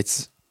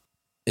it's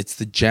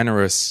the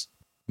generous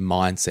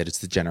mindset, it's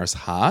the generous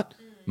heart.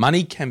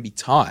 Money can be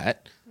tight,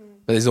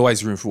 but there's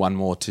always room for one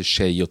more to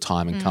share your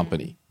time and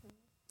company.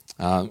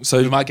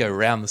 So we might go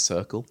around the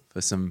circle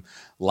for some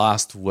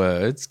last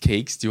words.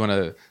 Keeks, do you want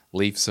to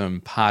leave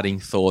some parting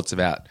thoughts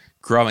about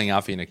growing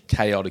up in a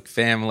chaotic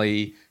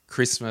family,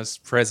 Christmas,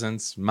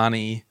 presents,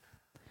 money?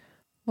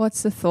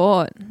 What's the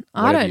thought?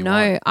 I Whatever don't you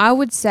know. want. I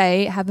would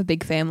say have a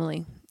big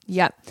family.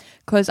 Yep.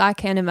 Because I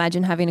can't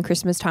imagine having a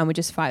Christmas time with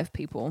just 5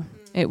 people.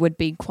 It would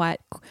be quiet,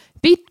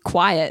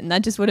 and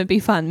that just wouldn't be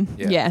fun.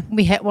 Yeah.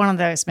 We had one of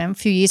those, man, a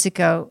few years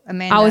ago.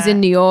 Amanda, I was in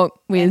New York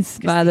with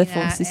and my other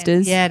Christina, 4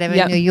 sisters. Yeah, they were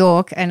Yep. in New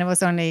York, and it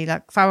was only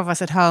like 5 of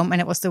us at home, and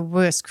it was the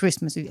worst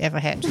Christmas we've ever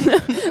had.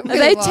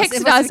 They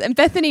texted us, and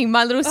Bethany,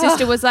 my little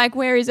sister, was like,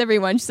 "Where is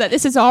everyone?" She's like,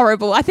 "This is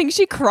horrible." I think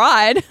she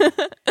cried.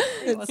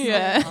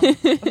 Yeah.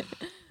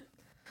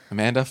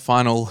 Amanda,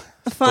 final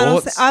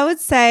thoughts? I would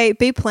say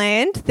be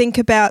planned. Think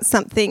about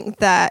something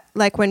that,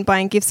 like when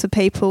buying gifts for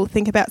people,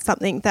 think about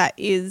something that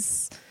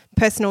is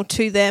personal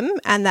to them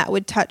and that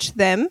would touch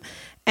them.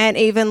 And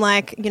even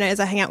as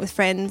I hang out with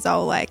friends,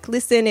 I'll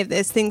listen if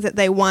there's things that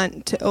they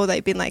want or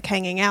they've been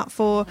hanging out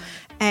for,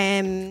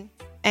 and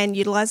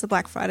utilize the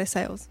Black Friday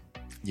sales.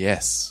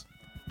 Yes.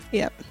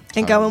 Yep.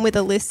 And go in with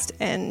a list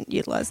and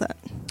utilize that.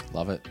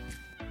 Love it.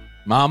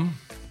 Mum?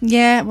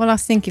 Yeah, well, I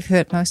think you've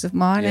heard most of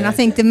mine. And I Yeah.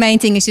 think the main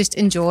thing is just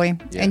enjoy.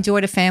 Yeah. Enjoy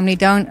the family.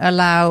 Don't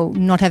allow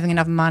not having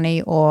enough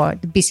money or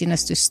the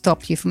busyness to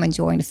stop you from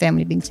enjoying the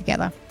family being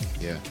together.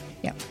 Yeah.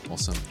 Yeah.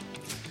 Awesome.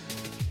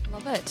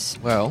 Love it.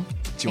 Well,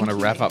 do you want to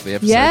wrap up the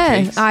episode,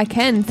 Yeah, Keeks? I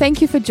can.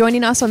 Thank you for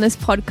joining us on this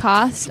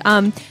podcast.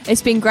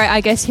 It's been great,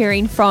 I guess,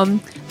 hearing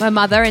from my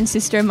mother and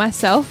sister and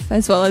myself,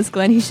 as well as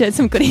Glenn, who shared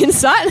some good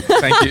insight.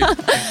 Thank you.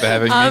 Thanks for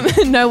having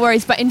me. No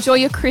worries, but enjoy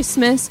your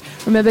Christmas.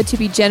 Remember to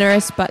be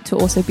generous, but to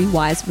also be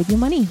wise with your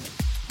money.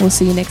 We'll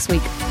see you next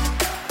week.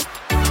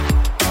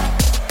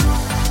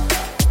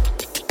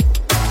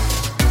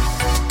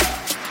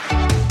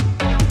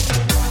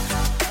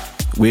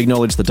 We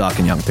acknowledge the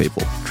Darkin Young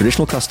people,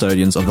 traditional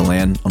custodians of the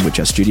land on which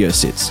our studio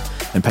sits,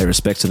 and pay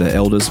respect to their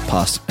elders,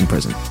 past and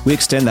present. We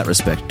extend that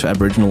respect to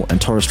Aboriginal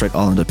and Torres Strait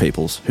Islander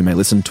peoples who may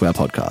listen to our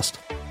podcast.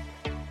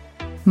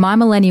 My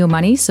Millennial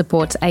Money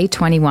supports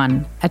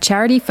A21, a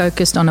charity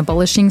focused on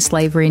abolishing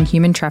slavery and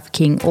human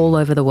trafficking all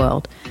over the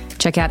world.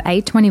 Check out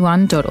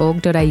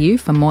a21.org.au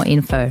for more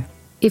info.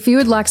 If you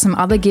would like some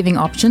other giving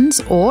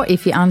options, or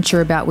if you're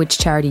unsure about which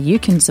charity you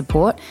can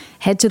support,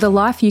 head to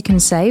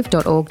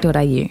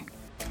thelifeyoucansave.org.au.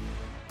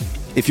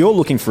 If you're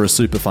looking for a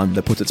super fund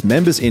that puts its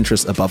members'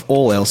 interests above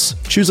all else,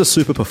 choose a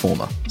super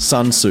performer,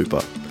 Sun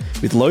Super.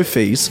 With low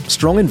fees,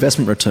 strong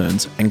investment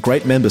returns, and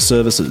great member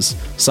services,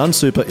 Sun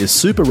Super is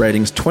Super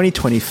Ratings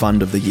 2020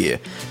 Fund of the Year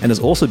and has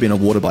also been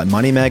awarded by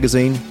Money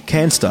Magazine,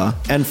 CanStar,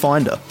 and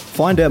Finder.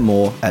 Find out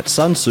more at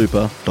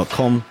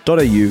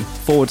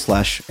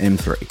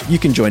sunsuper.com.au/M3. You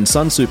can join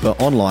Sun Super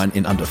online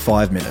in under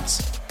 5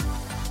 minutes.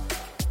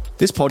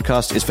 This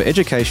podcast is for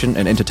education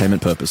and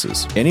entertainment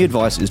purposes. Any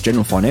advice is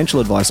general financial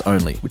advice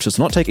only, which does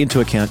not take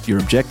into account your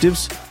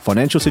objectives,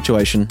 financial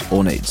situation,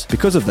 or needs.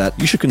 Because of that,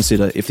 you should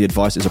consider if the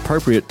advice is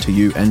appropriate to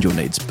you and your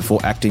needs before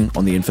acting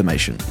on the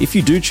information. If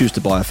you do choose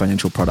to buy a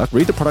financial product,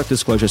 read the product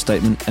disclosure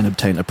statement and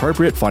obtain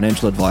appropriate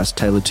financial advice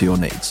tailored to your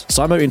needs.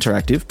 Simo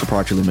Interactive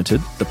Proprietary Limited,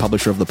 the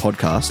publisher of the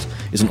podcast,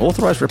 is an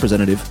authorised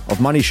representative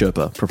of Money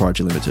Sherpa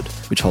Proprietary Limited,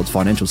 which holds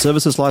financial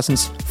services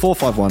license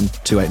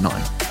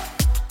 451289.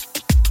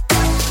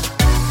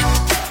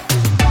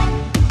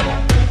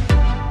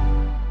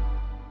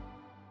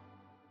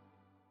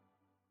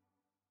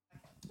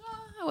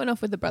 I went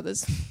off with the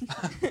brothers.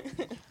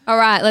 All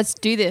right, let's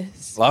do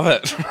this. Love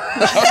it.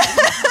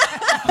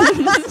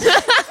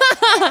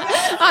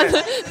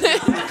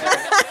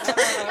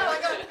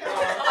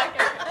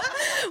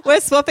 We're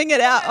swapping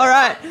it out. All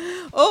right.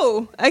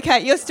 Oh,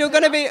 okay. You're still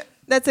going to be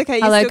That's okay.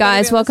 You're Hello, still gonna be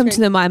guys. on the Welcome to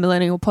screen. the My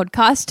Millennial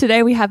podcast.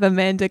 Today we have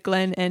Amanda,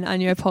 Glenn, and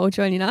Anya Paul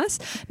joining us.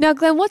 Now,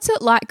 Glenn, what's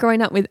it like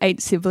growing up with 8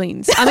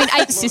 siblings? I mean,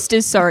 8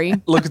 sisters, sorry.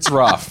 Look, it's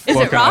rough. Is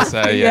what it can rough?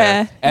 I say?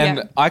 Yeah. And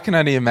Yeah. I can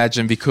only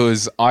imagine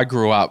because I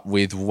grew up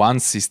with one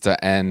sister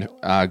and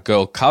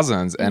girl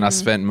cousins, and I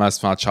spent most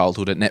of my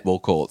childhood at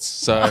netball courts.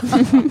 So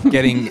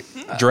getting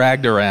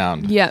dragged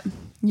around. Yeah.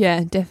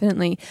 Yeah,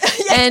 definitely.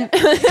 And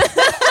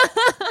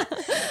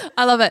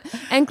I love it.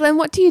 And Glenn,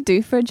 what do you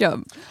do for a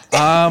job?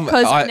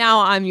 Because now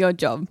I'm your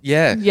job.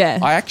 Yeah. Yeah.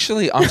 I'm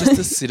just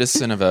a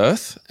citizen of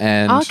Earth,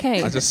 and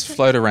Okay. I just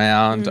float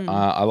around.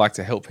 I like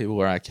to help people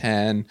where I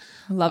can.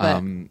 I love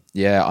it.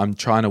 Yeah, I'm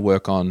trying to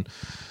work on,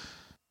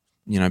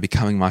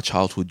 becoming my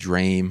childhood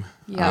dream.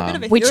 Yeah. Bit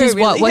of a Which hero, is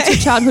what? really. What's your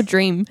childhood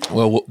dream?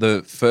 Well,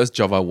 the first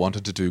job I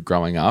wanted to do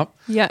growing up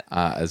Yeah.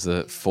 as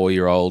a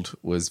 4-year-old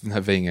was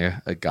being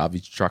a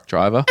garbage truck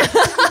driver.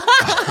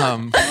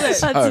 That's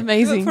Do it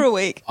amazing. for a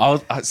week.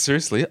 I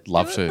seriously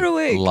love Do to. it for a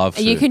week. Love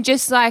to. You can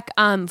just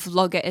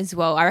vlog it as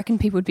well. I reckon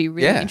people would be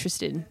really Yeah.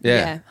 interested.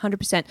 Yeah.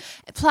 100%.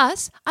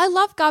 Plus, I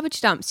love garbage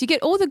dumps. You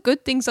get all the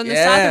good things on the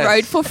side of the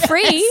road for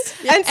free.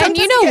 And sometimes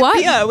you know get what?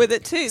 beer with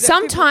it too. that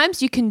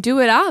Sometimes you can do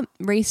it up,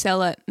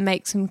 resell it,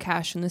 make some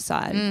cash on the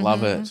side.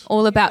 Love it.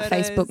 All about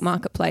Photos. Facebook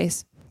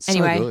Marketplace. So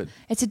Anyway, good.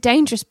 it's a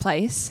dangerous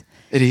place.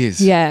 It is.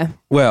 Yeah.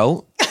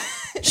 Well,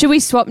 Should we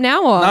swap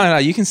now or? no,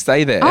 you can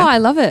stay there. Oh, I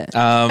love it.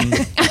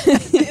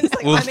 It's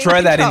like, We'll I'm in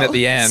throw that in control. at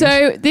the end.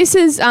 So this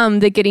is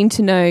the Getting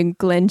to Know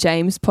Glenn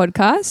James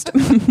podcast.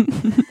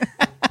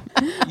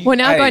 We're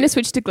now Hey, going to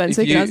switch to Glenn if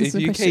so he you, can answer if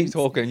some you questions. keep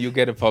talking, you'll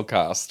get a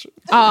podcast.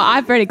 Oh,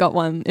 I've already got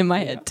one in my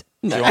head.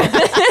 You want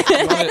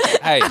to,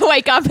 hey, I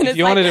wake up and if it's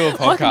you like, want to do a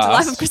welcome to the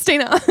life of podcast,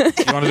 Christina. you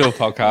want to do a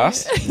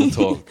podcast, we'll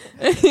talk.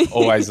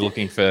 Always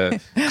looking for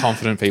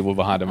confident people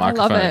behind a I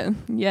love microphone.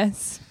 it.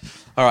 Yes.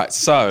 All right,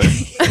 so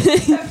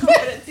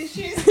Confidence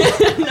issues.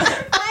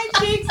 My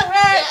cheeks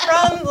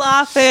hurt from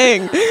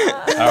laughing.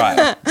 all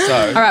right,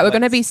 All right, we're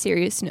going to be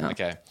serious now.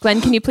 Okay. Glenn,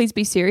 can you please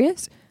be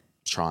serious?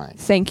 trying.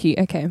 Thank you.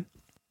 Okay.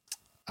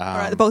 All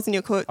right, the ball's in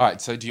your court. All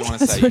right, so do you want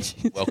to That's what say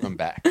she welcome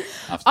back?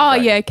 After Oh, the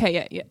break? yeah.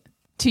 Okay. Yeah.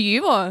 To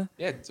you or?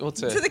 Yeah, or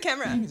To the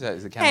camera. Is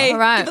the camera? Hey, All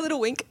right. give a little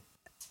wink.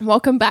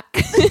 Welcome back.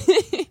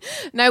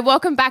 No,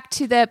 welcome back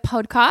to the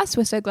podcast.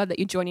 We're so glad that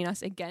you're joining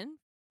us again.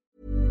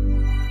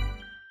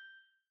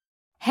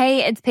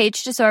 Hey, it's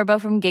Paige DeSorbo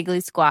from Giggly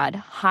Squad.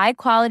 High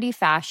quality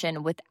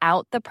fashion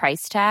without the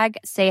price tag.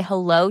 Say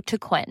hello to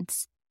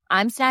Quince.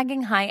 I'm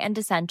snagging high-end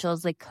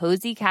essentials like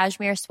cozy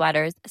cashmere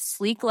sweaters,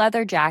 sleek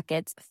leather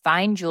jackets,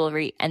 fine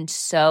jewelry, and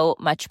so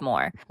much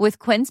more. With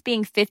Quince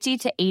being 50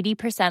 to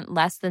 80%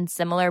 less than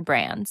similar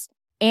brands.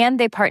 And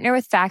they partner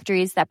with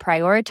factories that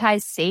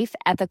prioritize safe,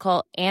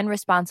 ethical, and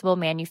responsible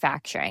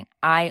manufacturing.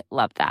 I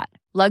love that.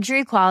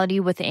 Luxury quality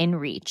within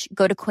reach.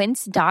 Go to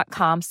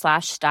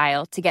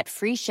quince.com/style to get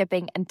free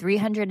shipping and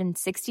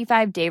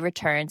 365-day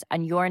returns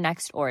on your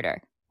next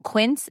order.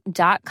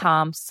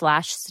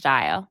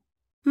 Quince.com/style.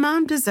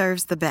 Mom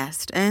deserves the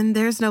best, and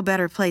there's no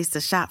better place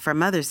to shop for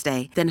Mother's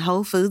Day than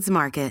Whole Foods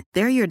Market.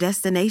 They're your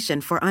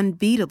destination for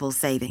unbeatable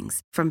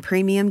savings, from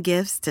premium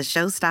gifts to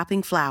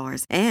show-stopping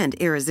flowers and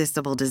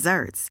irresistible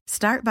desserts.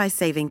 Start by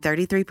saving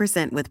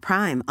 33% with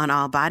Prime on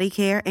all body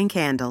care and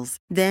candles.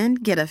 Then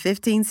get a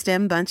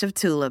 15-stem bunch of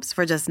tulips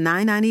for just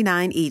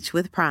 $9.99 each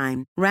with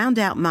Prime. Round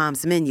out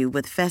Mom's menu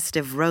with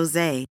festive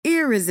rosé,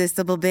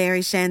 irresistible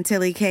berry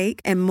chantilly cake,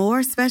 and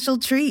more special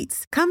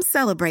treats. Come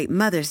celebrate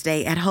Mother's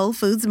Day at Whole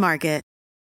Foods Market.